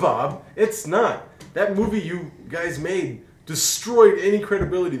 No, Bob, it's not. That movie you guys made destroyed any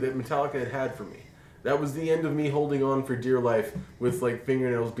credibility that Metallica had for me. That was the end of me holding on for dear life with like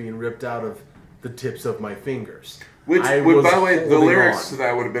fingernails being ripped out of the tips of my fingers. Which, I by was the way, the holding lyrics on to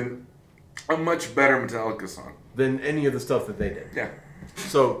that would have been a much better Metallica song. than any of the stuff that they did. Yeah.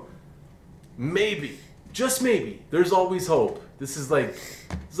 So maybe, just maybe, there's always hope. This is like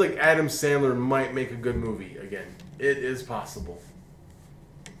Adam Sandler might make a good movie again. It is possible.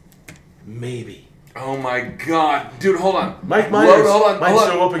 Maybe. Oh my God, dude! Hold on. Mike Myers might hold on.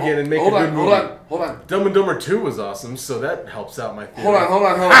 show up again and make a good movie. Hold on. Dumb and Dumber 2 was awesome, so that helps out my theory.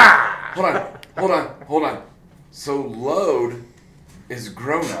 Hold on. So Load is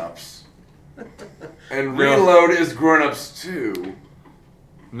grown-ups, and Reload is grown-ups too.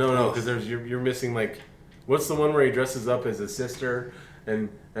 No, because you're missing like, what's the one where he dresses up as his sister, and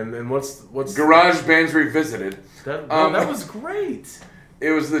what's Garage Bands Revisited. that was great. It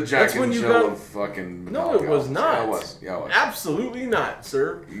was the Jack That's when and you Jill got- of fucking. No, it was not. Yeah, it was. Absolutely not,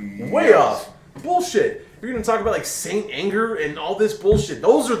 sir. Way off. Bullshit. You're gonna talk about like Saint Anger and all this bullshit.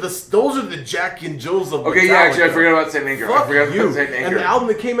 Those are the Jack and Jills of Okay, Metallica. yeah, actually, I forgot about Saint Anger. Fuck I forgot you. about Saint Anger. And the album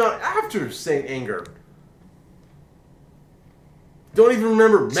that came out after Saint Anger. Don't even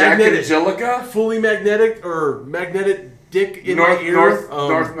remember. Jack Magnetic. Angelica? Fully magnetic or magnetic dick in North, my ear.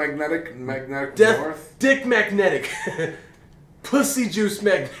 North Magnetic Death, North. Dick magnetic. Pussy juice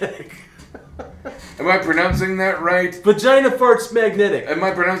magnetic. Am I pronouncing that right? Vagina farts magnetic. Am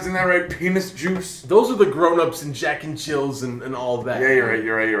I pronouncing that right? Penis juice? Those are the grown-ups and Jack and Chills and all of that. Yeah, you're right.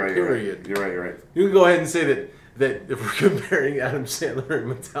 Period. You're right. You can go ahead and say that if we're comparing Adam Sandler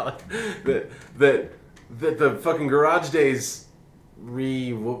and Metallica, that the fucking Garage Days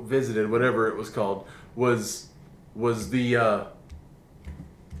revisited, whatever it was called, was the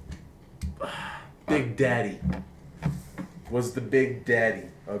Big Daddy. Was the Big Daddy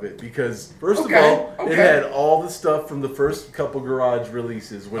of it, because first of all, it had all the stuff from the first couple Garage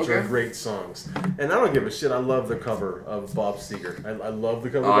releases, which are great songs. And I don't give a shit. I love the cover of Bob Seger. I love the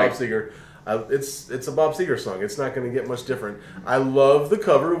cover of Bob Seger. It's a Bob Seger song. It's not going to get much different. I love the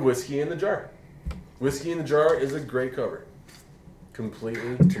cover of Whiskey in the Jar. Whiskey in the Jar is a great cover. Completely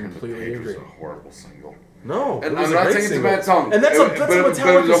It agree. was a horrible single. No, And it was I'm a not great saying it's a single. bad song. And that's a Metallica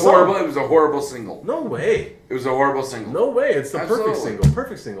song. It was a horrible single. No way. It was a horrible single. No way. It's the Absolutely.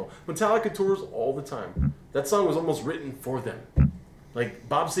 perfect single. Metallica tours all the time. That song was almost written for them. Like,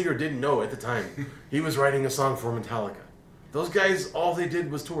 Bob Seger didn't know at the time. He was writing a song for Metallica. Those guys, all they did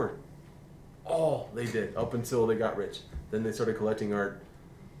was tour. All they did, up until they got rich. Then they started collecting art,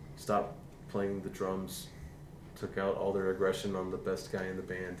 stopped playing the drums, took out all their aggression on the best guy in the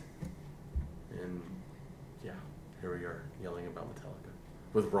band. And, yeah, here we are, yelling about Metallica.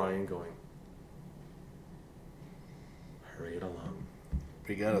 With Ryan going, hurry it along.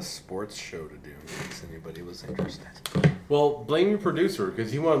 We got a sports show to do in case anybody was interested. Well, blame your producer,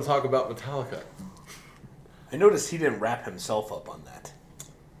 because he wanted to talk about Metallica. I noticed he didn't wrap himself up on that.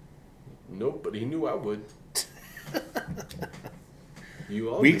 Nope, but he knew I would. You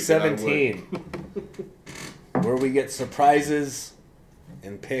all Week knew that I would. 17, where we get surprises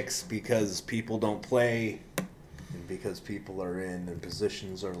and picks because people don't play and because people are in and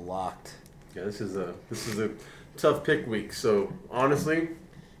positions are locked. Yeah, this is a tough pick week. So honestly,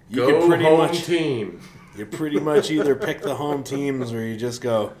 You go can pretty home much- team. You pretty much either pick the home teams or you just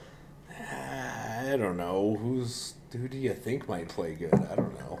go, I don't know, who do you think might play good? I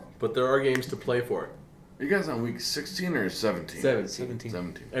don't know. But there are games to play for. Are you guys on week 16 or 17?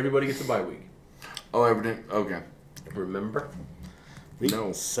 17. Everybody gets a bye week. Oh, everything. Okay. Remember? Week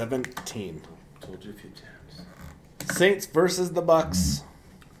No. 17. Told you a few times. Saints versus the Bucks.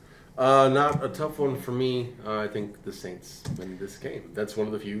 Not a tough one for me. I think the Saints win this game. That's one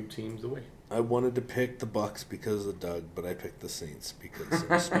of the few teams away. I wanted to pick the Bucks because of Doug, but I picked the Saints because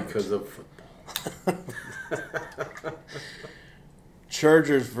Because of football.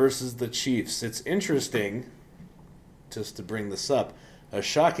 Chargers versus the Chiefs. It's interesting, just to bring this up, a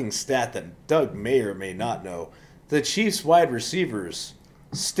shocking stat that Doug may or may not know. The Chiefs wide receivers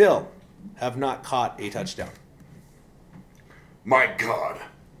still have not caught a touchdown. My God.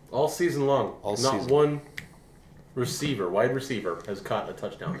 All season long. All Not season. one wide receiver, has caught a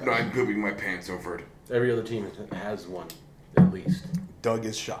touchdown No, pass. I'm pooping my pants over it. Every other team has one, at least. Doug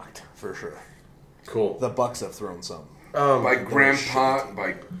is shocked for sure. Cool. The Bucks have thrown some. By Grandpa,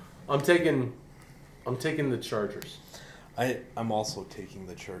 by... I'm taking the Chargers. I'm also taking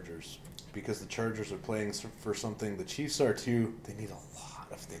the Chargers because the Chargers are playing for something. The Chiefs are too. They need a lot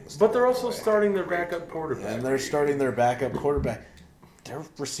of things. But they're go also away. starting their backup quarterback. And they're starting their backup quarterback. Their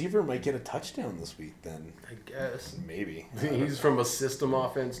receiver might get a touchdown this week. Then I guess. maybe He's from a system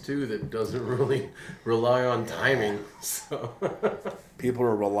offense too that doesn't really rely on timing. So people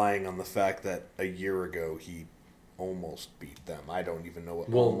are relying on the fact that a year ago he almost beat them. I don't even know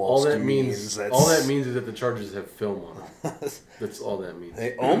what almost all that means That's- is that the Chargers have film on them. That's all that means.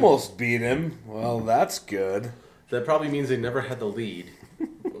 They almost beat him. Well, that's good. That probably means they never had the lead.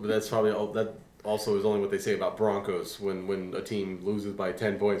 But that's probably all. That also is only what they say about Broncos when a team loses by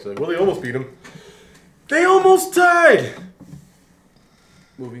 10 points. Like, well, they almost beat them. They almost tied.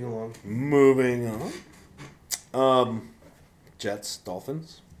 Moving along. Moving on. Jets,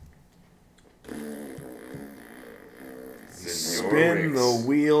 Dolphins. Spin the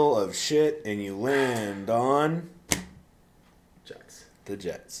wheel of shit and you land on Jets the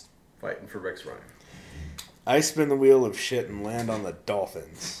Jets. fighting for Rex Ryan. I spin the wheel of shit and land on the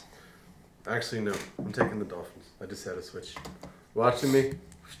Dolphins. Actually, no. I'm taking the Dolphins. I just had a switch. Watching me.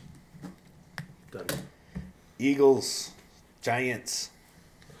 Done. Eagles, Giants.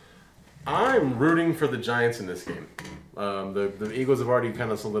 I'm rooting for the Giants in this game. The Eagles have already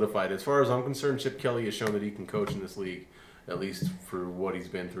kind of solidified. As far as I'm concerned, Chip Kelly has shown that he can coach in this league, at least for what he's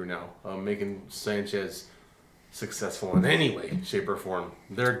been through now. Making Sanchez successful in any way, shape, or form.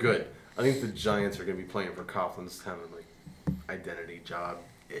 They're good. I think the Giants are going to be playing for Coughlin's kind of like identity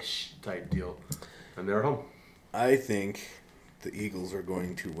job-ish type deal. And they're at home. I think the Eagles are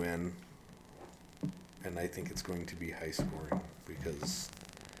going to win, and I think it's going to be high scoring because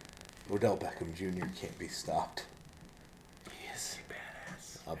Odell Beckham Jr. can't be stopped. He is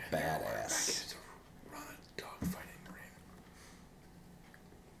badass. A badass. Run a dogfight in the ring.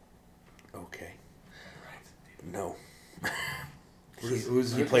 Okay. No.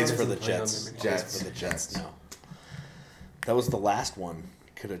 Who's He plays for the playing on Jets. them? Plays for the Jets now. That was the last one.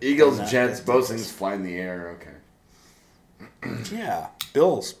 Could have Eagles, done that. Jets, both things fly in the air. Okay. Yeah.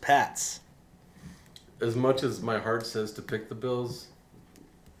 Bills, Pats. As much as my heart says to pick the Bills,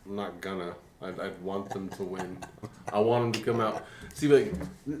 I'm not gonna. I'd want them to win. I want them to come out. See, like,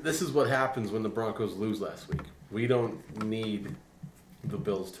 this is what happens when the Broncos lose last week. We don't need the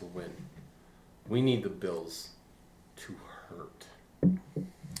Bills to win. We need the Bills to hurt.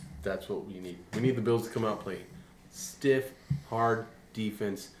 That's what we need. We need the Bills to come out and play stiff, hard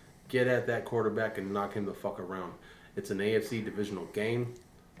defense, get at that quarterback and knock him the fuck around. It's an AFC divisional game.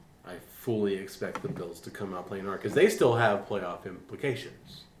 I fully expect the Bills to come out playing hard because they still have playoff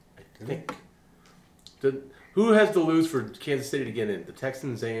implications, I think. Who has to lose for Kansas City to get in? The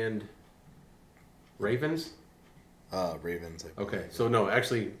Texans and Ravens? Ravens. Okay, so no,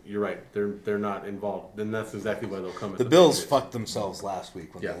 actually, you're right. They're not involved. Then that's exactly why they'll come. The Bills fucked themselves last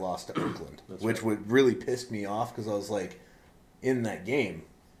week when Yeah. they lost to Oakland, That's which right. would really pissed me off because I was like, in that game,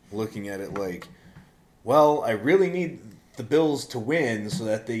 looking at it like, well, I really need the Bills to win so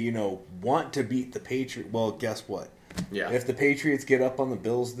that they, want to beat the Patriots. Well, guess what? Yeah. If the Patriots get up on the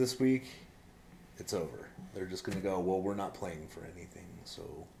Bills this week, it's over. They're just going to go, well, we're not playing for anything, so...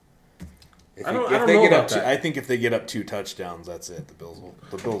 I don't know about that. I think if they get up 2 touchdowns, that's it. The Bills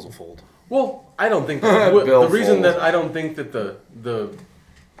will fold. Well, I don't think that. Bill The reason Foles. that I don't think that the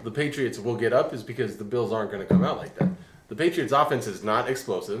Patriots will get up is because the Bills aren't going to come out like that. The Patriots' offense is not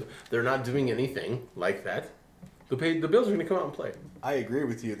explosive. They're not doing anything like that. The Bills are going to come out and play. I agree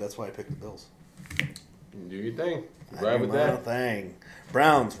with you. That's why I picked the Bills. Do your thing. I Ride do with my that. thing.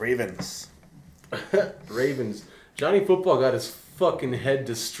 Browns, Ravens. Ravens. Johnny Football got his fucking head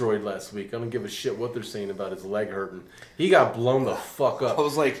destroyed last week. I don't give a shit what they're saying about his leg hurting. He got blown the fuck up. I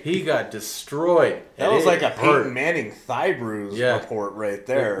was like- he got destroyed. That And was like it a hurt. Peyton Manning thigh bruise Yeah. report right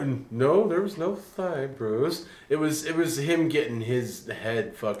there. No, there was no thigh bruise. It was him getting his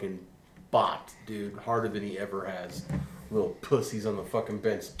head fucking bopped, dude, harder than he ever has. Little pussies on the fucking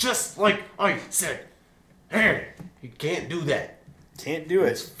bench, just like I said. Hey, you can't do that. Can't do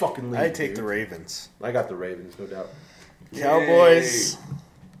It's it. fucking league, I take dude. the Ravens. I got the Ravens, no doubt. Cowboys.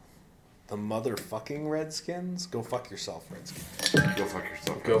 The motherfucking Redskins. Go fuck yourself, Redskins. Go fuck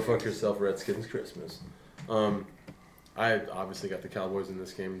yourself. Go fuck yourself, Redskins Christmas. I obviously got the Cowboys in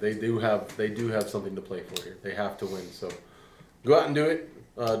this game. They do have something to play for here. They have to win. So go out and do it.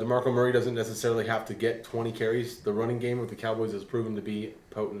 DeMarco Murray doesn't necessarily have to get 20 carries. The running game with the Cowboys has proven to be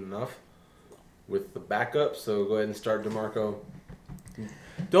potent enough with the backup. So go ahead and start DeMarco.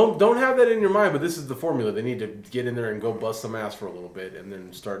 Don't have that in your mind, but this is the formula. They need to get in there and go bust some ass for a little bit and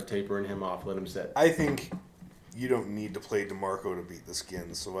then start tapering him off, let him sit. I think you don't need to play DeMarco to beat the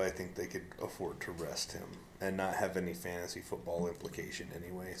Skins, so I think they could afford to rest him and not have any fantasy football implication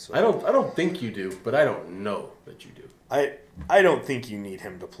anyway. So I don't think you do, but I don't know that you do. I don't think you need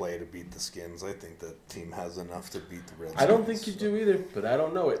him to play to beat the Skins. I think the team has enough to beat the Redskins. I don't think you do either, but I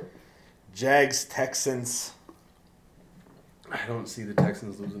don't know it. Jags, Texans. I don't see the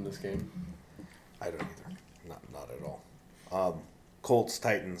Texans losing this game. I don't either. Not at all. Colts,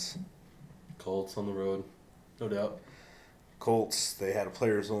 Titans. Colts on the road, no doubt. Colts, they had a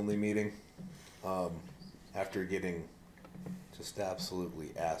players-only meeting after getting just absolutely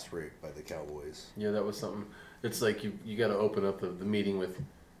ass-raped by the Cowboys. Yeah, that was something. It's like you got to open up the meeting with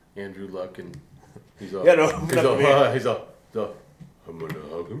Andrew Luck, and he's all, I'm going to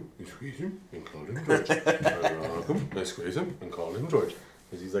hug him and squeeze him and call him George. I'm going to hug him and squeeze him and call him George.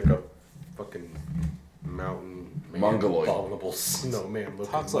 Because he's like a fucking mountain man. Mongoloid. Abominable snowman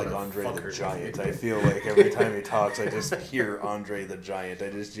looking Talks like Andre the motherfucker. Giant. I feel like every time he talks, I just hear Andre the Giant.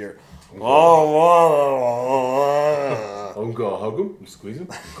 I just hear, I'm going to hug him and squeeze him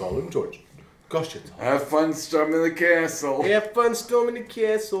and call him George. Gosh, it's hard. Have fun storming the castle. Have fun storming the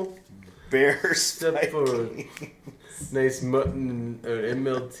castle. Bears, Except for Vikings. nice mutton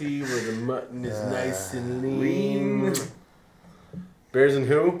MLT where the mutton is nice and lean. Bears and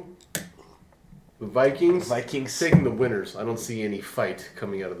who? The Vikings. Vikings. Taking the winners. I don't see any fight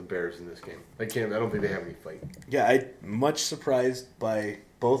coming out of the Bears in this game. I don't think they have any fight. Yeah, I'm much surprised by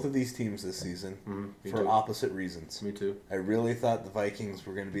both of these teams this season Me for too. opposite reasons. Me too. I really thought the Vikings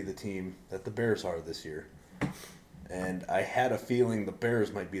were going to be the team that the Bears are this year. And I had a feeling the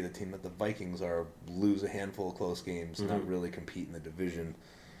Bears might be the team that the Vikings are, lose a handful of close games, not really compete in the division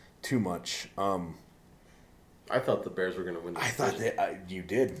too much. I thought the Bears were going to win the I thought division. you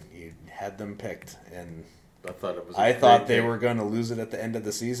did. You had them picked, and I thought it was. I thought they were going to lose it at the end of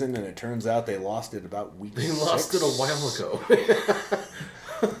the season, and it turns out they lost it about week 6. They lost it a while ago.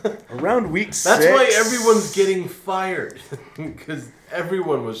 Around week 6. That's why everyone's getting fired. Because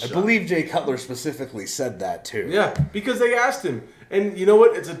everyone was I shocked. believe Jay Cutler specifically said that too. Yeah, because they asked him. And you know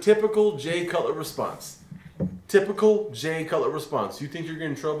what? It's a typical Jay Cutler response. Typical Jay Cutler response. You think you're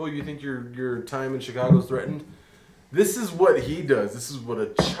getting in trouble? You think your time in Chicago is threatened? This is what he does. This is what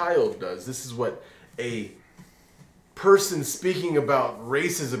a child does. This is what a person speaking about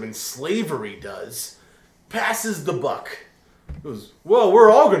racism and slavery does. Passes the buck. Goes, well, we're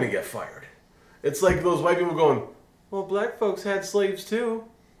all going to get fired. It's like those white people going, well, black folks had slaves too.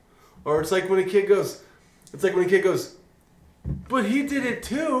 Or it's like when a kid goes, but he did it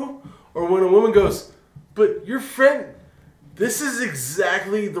too. Or when a woman goes, but your friend, this is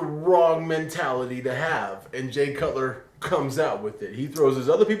exactly the wrong mentality to have. And Jay Cutler comes out with it. He throws his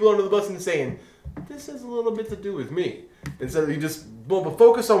other people under the bus and saying, this has a little bit to do with me. Instead of he just, but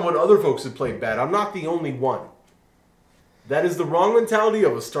focus on what other folks have played bad. I'm not the only one. That is the wrong mentality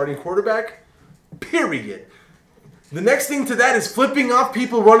of a starting quarterback, period. The next thing to that is flipping off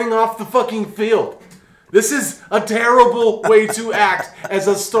people running off the fucking field. This is a terrible way to act as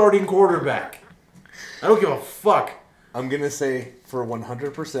a starting quarterback. I don't give a fuck. I'm going to say for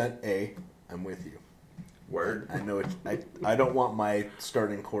 100% I'm with you. Word. I know I don't want my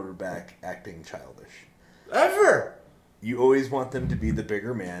starting quarterback acting childish. Ever. You always want them to be the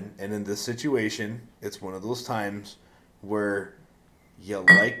bigger man, and in this situation, it's one of those times where you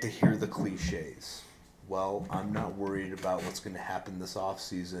like to hear the cliches. Well, I'm not worried about what's going to happen this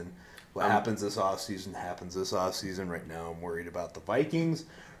offseason. What happens this offseason happens this offseason. Right now, I'm worried about the Vikings.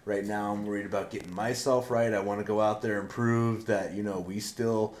 Right now, I'm worried about getting myself right. I want to go out there and prove that, we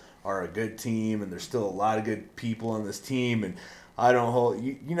still are a good team, and there's still a lot of good people on this team. And I don't hold,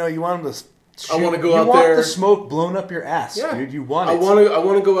 you want them to shoot. I want to go out You there. want the smoke blown up your ass, dude. You want it. I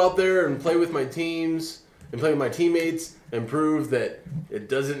want to go out there and play with my teams and play with my teammates and prove that it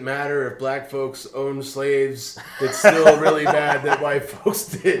doesn't matter if black folks own slaves. It's still really bad that white folks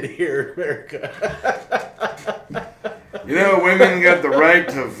did here in America. Women got the right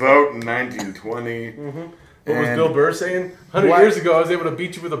to vote in 1920. What was Bill Burr saying? 100 years ago, I was able to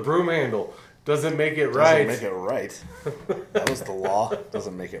beat you with a broom handle. Doesn't make it right. Doesn't make it right. That was the law.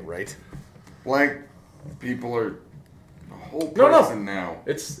 Doesn't make it right. Black people are a whole person now.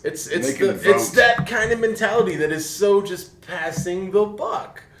 It's can vote. it's that kind of mentality that is so just passing the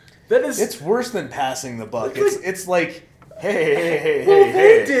buck. That is. It's worse than passing the buck. It's It's like, hey, well, they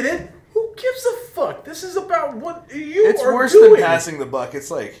hey. did it. Who Who gives a fuck? This is about what you It's are worse doing. than passing the buck.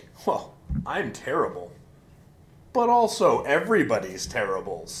 It's like, well, I'm terrible. But also, everybody's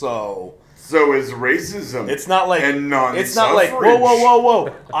terrible, so... So is racism. It's not like... and non-suffrage. It's not like,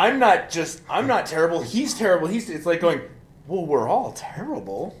 whoa. I'm not terrible. He's terrible. It's like going, well, we're all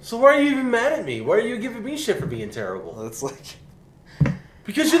terrible. So why are you even mad at me? Why are you giving me shit for being terrible? It's like...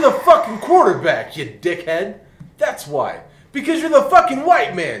 Because you're the fucking quarterback, you dickhead. That's why. Because you're the fucking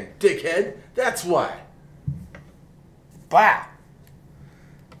white man, dickhead. That's why. Bah!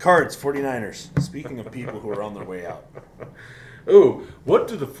 Cards, 49ers. Speaking of people who are on their way out. Ooh, what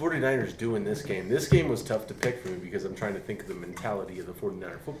do the 49ers do in this game? This game was tough to pick for me because I'm trying to think of the mentality of the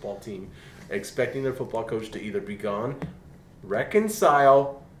 49er football team, expecting their football coach to either be gone,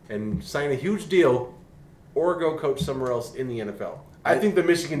 reconcile, and sign a huge deal, or go coach somewhere else in the NFL. I think the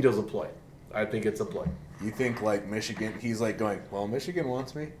Michigan deal's a play. I think it's a play. You think, like, Michigan, he's like going, well, Michigan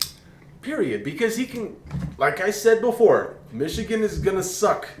wants me? Period. Because he can, like I said before, Michigan is going to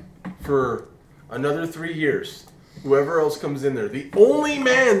suck for another 3 years. Whoever else comes in there. The only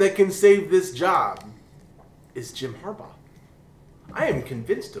man that can save this job is Jim Harbaugh. I am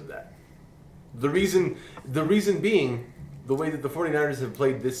convinced of that. The reason being the way that the 49ers have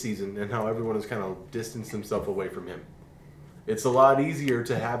played this season and how everyone has kind of distanced himself away from him. It's a lot easier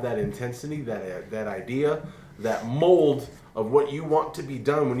to have that intensity, that idea, that mold of what you want to be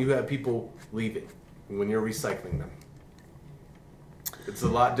done when you have people leaving, when you're recycling them. It's a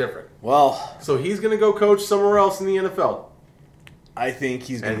lot different. Well, So he's going to go coach somewhere else in the NFL. I think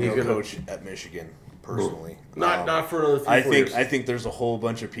he's going And to he's go gonna- coach at Michigan, personally. Not for another 3-4 years. I think there's a whole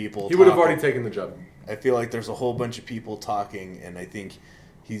bunch of people He would have talking. already taken the job. I feel like there's a whole bunch of people talking, and I think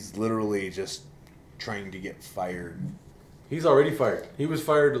he's literally just trying to get fired. He's already fired. He was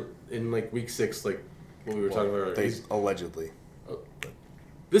fired in like week 6, like what we were talking about earlier. Allegedly.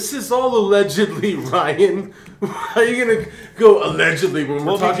 This is all allegedly, Ryan. How are you gonna go allegedly when we're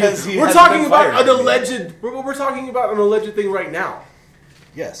Well, talking? because he We're hasn't talking been about fired. an alleged. We're talking about an alleged thing right now.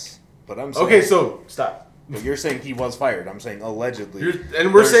 Yes, but I'm saying... Okay, so stop. But you're saying he was fired. I'm saying allegedly.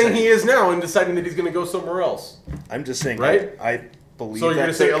 And we're They're saying he is now and deciding that he's gonna go somewhere else. I'm just saying... Right? I believe So you're gonna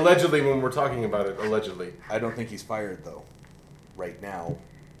that's say it. allegedly when we're talking about it. Allegedly. I don't think he's fired, though. Right now,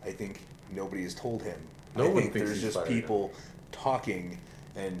 I think nobody has told him. No I one think thinks there's he's just fired. people talking,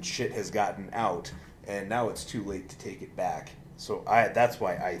 and shit has gotten out, and now it's too late to take it back. So that's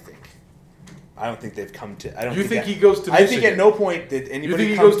why I think. I don't think they've come to. I don't. You think that- he goes to I think Michigan? at no point did You anybody. think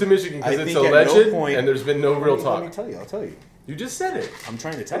he come- goes to Michigan I because it's think at no alleged point- and there's been no real talk? Let me tell you. I'll tell you. You just said it. I'm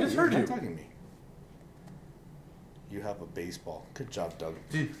trying to tell you. just heard You're you. not talking to me. You have a baseball. Good job, Doug.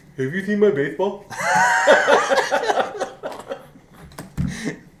 Dude, have you seen my baseball?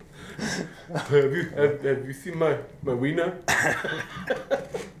 have you seen my wiener?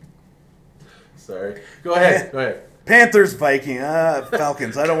 Sorry. Go ahead. Panthers,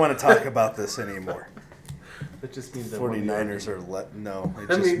 Falcons. I don't want to talk about this anymore. That just means I won the 49ers are no. It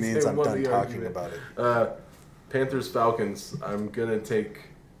That just means means they I'm won done the talking argument. about it. Panthers, Falcons. I'm gonna take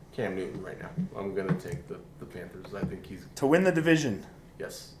Cam Newton right now. I'm gonna take the Panthers. I think he's To win the division.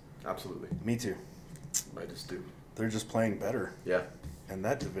 yes, absolutely. Me too. I just do. They're just playing better. Yeah. And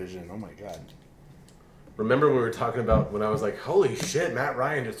that division, oh my god. Remember when we were talking about when I was like, holy shit, Matt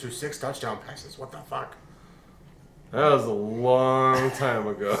Ryan just threw 6 touchdown passes. What the fuck? That was a long time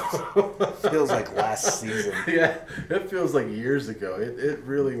ago. Feels like last season. Yeah, it feels like years ago. It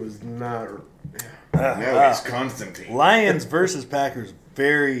really was not. Now he's Constantine. Lions versus Packers,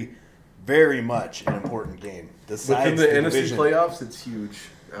 very, very much an important game. Within Decides the the NFC division. playoffs, it's huge.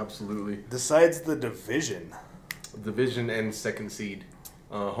 Absolutely. Decides the division. Division and second seed,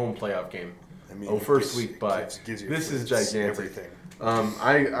 home playoff game. I mean, it first gives- week bye. gives you This is it's gigantic. Everything.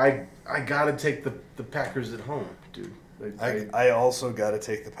 I gotta take the Packers at home, dude. I also got to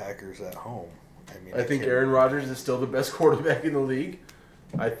take the Packers at home. I mean, I think can't- Aaron Rodgers is still the best quarterback in the league.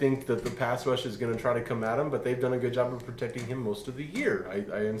 I think that the pass rush is going to try to come at him, but they've done a good job of protecting him most of the year.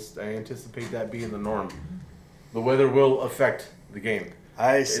 I anticipate that being the norm. The weather will affect the game.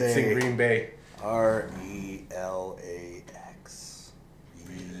 I It's in say Green Bay. RELAX.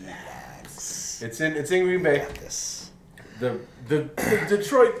 Relax. It's in Green Bay. Got this. The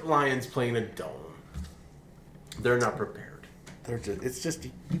Detroit Lions playing a dome. They're not prepared. It's just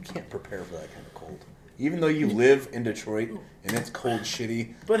you can't prepare for that kind of cold. Even though you live in Detroit and it's cold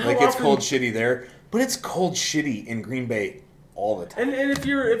shitty, But how like it's often- cold shitty there, but it's cold shitty in Green Bay all the time. And if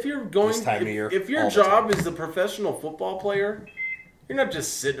you're going This time of year, if your all the job time. is a professional football player, you're not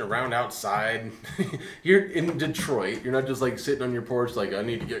just sitting around outside. You're in Detroit. You're not just like sitting on your porch like I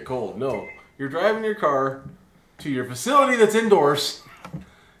need to get cold. No, you're driving your car to your facility that's indoors,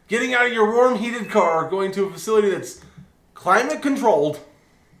 getting out of your warm, heated car, going to a facility that's climate controlled,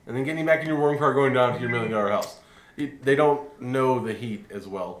 and then getting back in your warm car, going down to your $1 million house. They don't know the heat as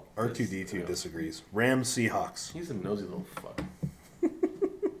well. R2D2 disagrees. Rams, Seahawks. He's a nosy little fuck.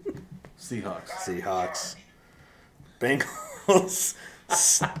 Seahawks. Bengals,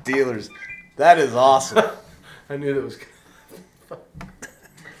 Steelers. That is awesome. I knew that was.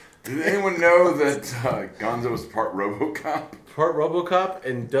 Did anyone know that Gonzo was part RoboCop? Part RoboCop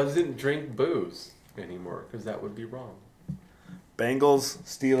and doesn't drink booze anymore because that would be wrong. Bengals,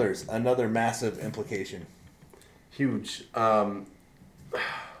 Steelers. Another massive implication. Huge.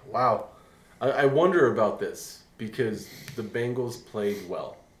 Wow. I wonder about this because the Bengals played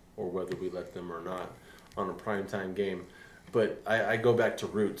well, or whether we let them or not, on a primetime game. But I go back to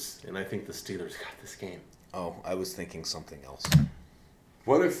roots, and I think the Steelers got this game. Oh, I was thinking something else.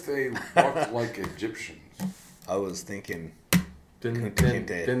 What if they walked like Egyptians? I was thinking... Then the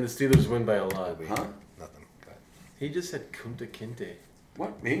Steelers win by a lot. Huh? Nothing. Go ahead. He just said Kunta Kinte.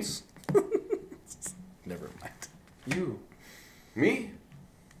 What? Me? Never mind. You. Me?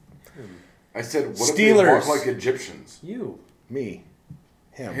 I said, what if Steelers. they walk like Egyptians? You. Me.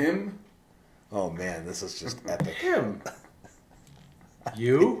 Him. Him? Oh, man, this is just epic. Him.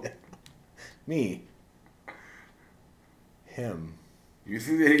 You. Me. Him. You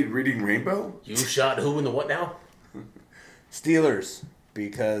think they need Reading Rainbow? You shot who in the what now? Steelers.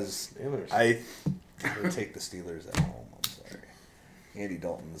 Because Steelers. I would take the Steelers at home. I'm sorry. Andy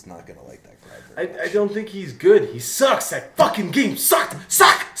Dalton is not going to like that crowd very much. I don't think he's good. He sucks. That fucking game sucked.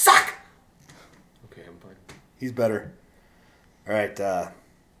 Suck. Okay, I'm fine. He's better. All right.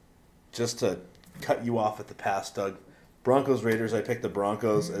 Just to cut you off at the pass, Doug. Broncos, Raiders. I picked the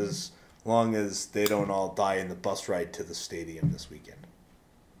Broncos as long as they don't all die in the bus ride to the stadium this weekend.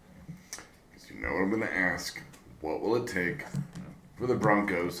 You know what I'm going to ask. What will it take for the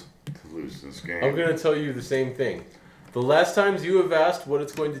Broncos to lose this game? I'm going to tell you the same thing. The last times you have asked what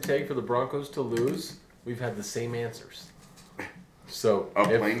it's going to take for the Broncos to lose, we've had the same answers. So A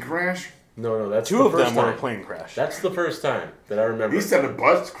plane crash? No, that's Two the of first them were time. a plane crash. That's the first time that I remember. He said a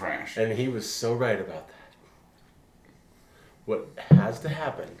bus crash. And he was so right about that. What has to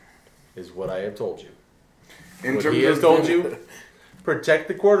happen is what I have told you. What he has told you, protect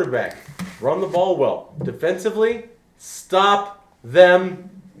the quarterback. Run the ball well. Defensively, stop them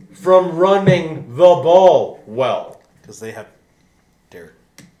from running the ball well. Because they have Derek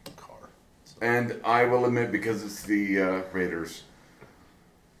Carr. So. And I will admit, because it's the Raiders,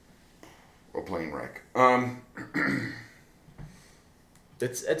 a plane wreck.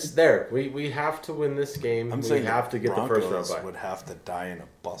 It's there. We have to win this game. I'm we saying have to get the first round Broncos bye. would have to die in a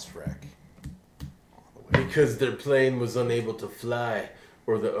bus wreck. Because their plane was unable to fly,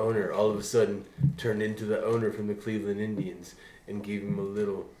 or the owner all of a sudden turned into the owner from the Cleveland Indians and gave him a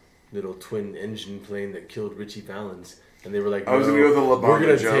little twin engine plane that killed Richie Valens. And they were like, I was going to go with the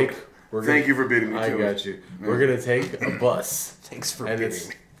LeBron joke. Thank you for beating me to it. I got you. We're going to take a bus. Thanks for And beating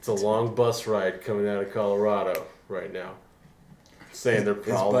me. it's a long bus ride coming out of Colorado right now. Saying they're His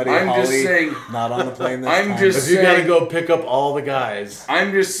probably... buddy I'm just Holly saying- not on the plane this I'm time. just- If you got to saying- go pick up all the guys...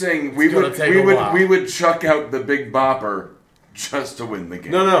 I'm just saying we gonna would take a while. we would chuck out the Big Bopper just to win the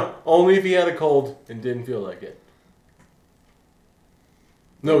game. No. Only if he had a cold and didn't feel like it.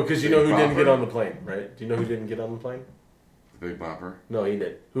 No, because you know who didn't get on the plane, right? Do you know who didn't get on the plane? The Big Bopper. No, he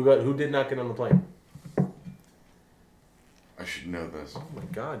did. Who did not get on the plane? I should know this. Oh my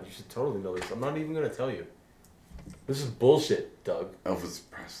god, you should totally know this. I'm not even going to tell you. This is bullshit, Doug. Elvis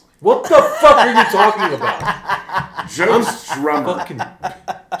Presley. What the fuck are you talking about? Joe Strummer. Fucking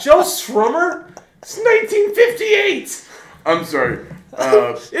Joe Strummer? It's 1958! I'm sorry.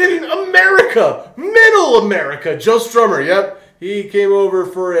 In America! Middle America! Joe Strummer, yep. He came over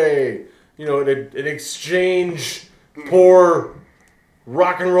for an exchange poor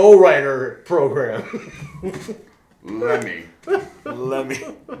rock and roll writer program. Lemmy. Let me.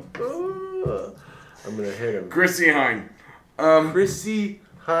 I'm gonna hit him. Chrissy Hine. Chrissy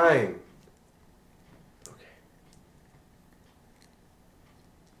Hine. Okay.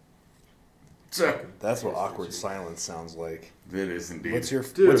 So, That's what awkward silence sounds like. it is indeed. What's your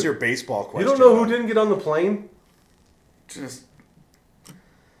Dude, baseball question? You don't know who Doug? didn't get on the plane? Just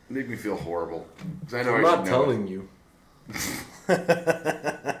made me feel horrible. 'Cause I know I'm I not should know. telling you.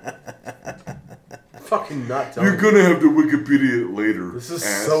 Fucking not telling You're gonna have to Wikipedia it later. This is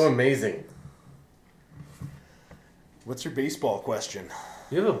ass. so amazing. What's your baseball question?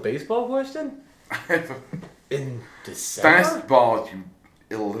 You have a baseball question? I have a In December? fastball, you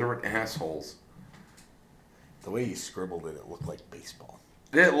illiterate assholes. The way you scribbled it, it looked like baseball.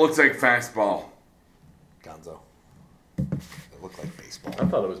 It looks like fastball. Gonzo. It look like baseball. I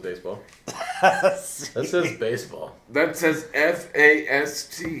thought it was baseball. That says baseball. That says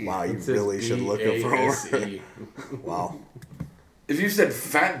FAST. Wow, you It says really should look up for BASE. Wow. If you said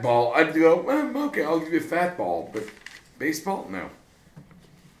fat ball, I'd go, okay, I'll give you a fat ball. But baseball? No.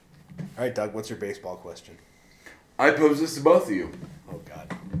 All right, Doug, what's your baseball question? I pose this to both of you. Oh,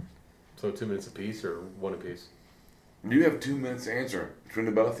 God. So 2 minutes apiece or one apiece? You have 2 minutes to answer between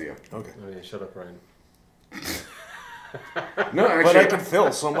the both of you. Okay. Oh yeah, shut up, Ryan. No, But actually, I can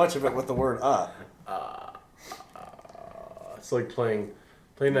fill so much of it with the word It's like playing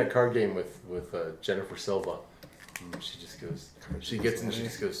that card game with Jennifer Silva. She just goes. She gets and she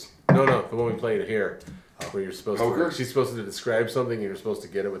just goes. No, the one we played here, where you're supposed Poker? to. She's supposed to describe something, and you're supposed to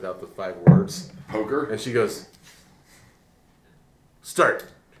get it without the 5 words. poker. And she goes, "Start."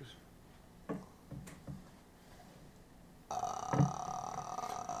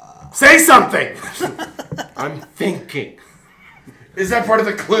 Say something. I'm thinking. Is that part of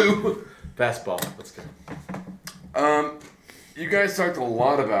the clue? Fastball. Let's go. You guys talked a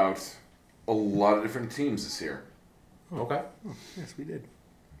lot about a lot of different teams this year. Okay. Yes, we did.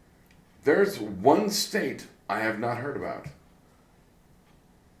 There's one state I have not heard about.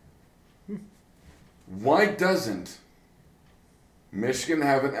 Why doesn't Michigan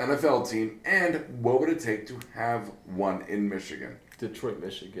have an NFL team, and what would it take to have one in Michigan? Detroit,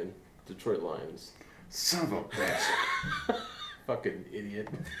 Michigan. Detroit Lions. Son of a bitch. Fucking idiot.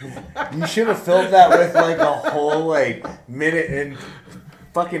 You should have filled that with like a whole like minute and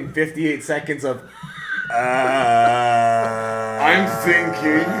fucking 58 seconds of. I'm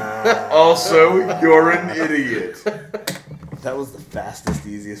thinking. Also, you're an idiot. That was the fastest,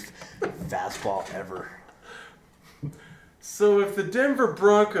 easiest fastball ever. So if the Denver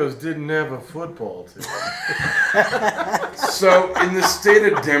Broncos didn't have a football team, So, in the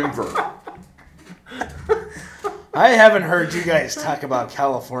state of Denver, I haven't heard you guys talk about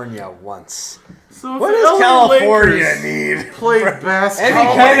California once. so if What the does LA California Lakers need? played basketball,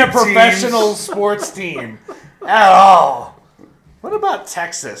 Any kind of teams? professional sports team at all. What about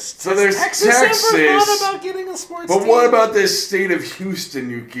Texas? So there's Texas ever Texas, thought about getting a sports team? but what about this state of Houston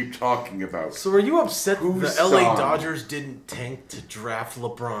you keep talking about? So are you upset Who's the LA on? Dodgers didn't tank to draft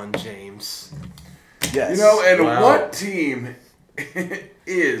LeBron James? Yes. You know, and Wow. what team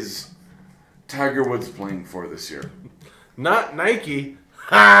is Tiger Woods playing for this year? Not Nike.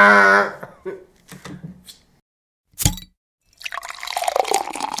 Ha!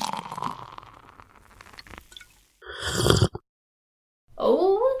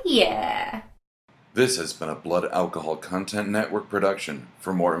 Oh, yeah. This has been a Blood Alcohol Content Network production.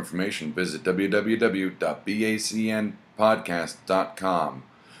 For more information, visit www.bacnpodcast.com.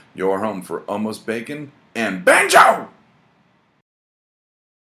 Your home for Almost Bacon and Banjo!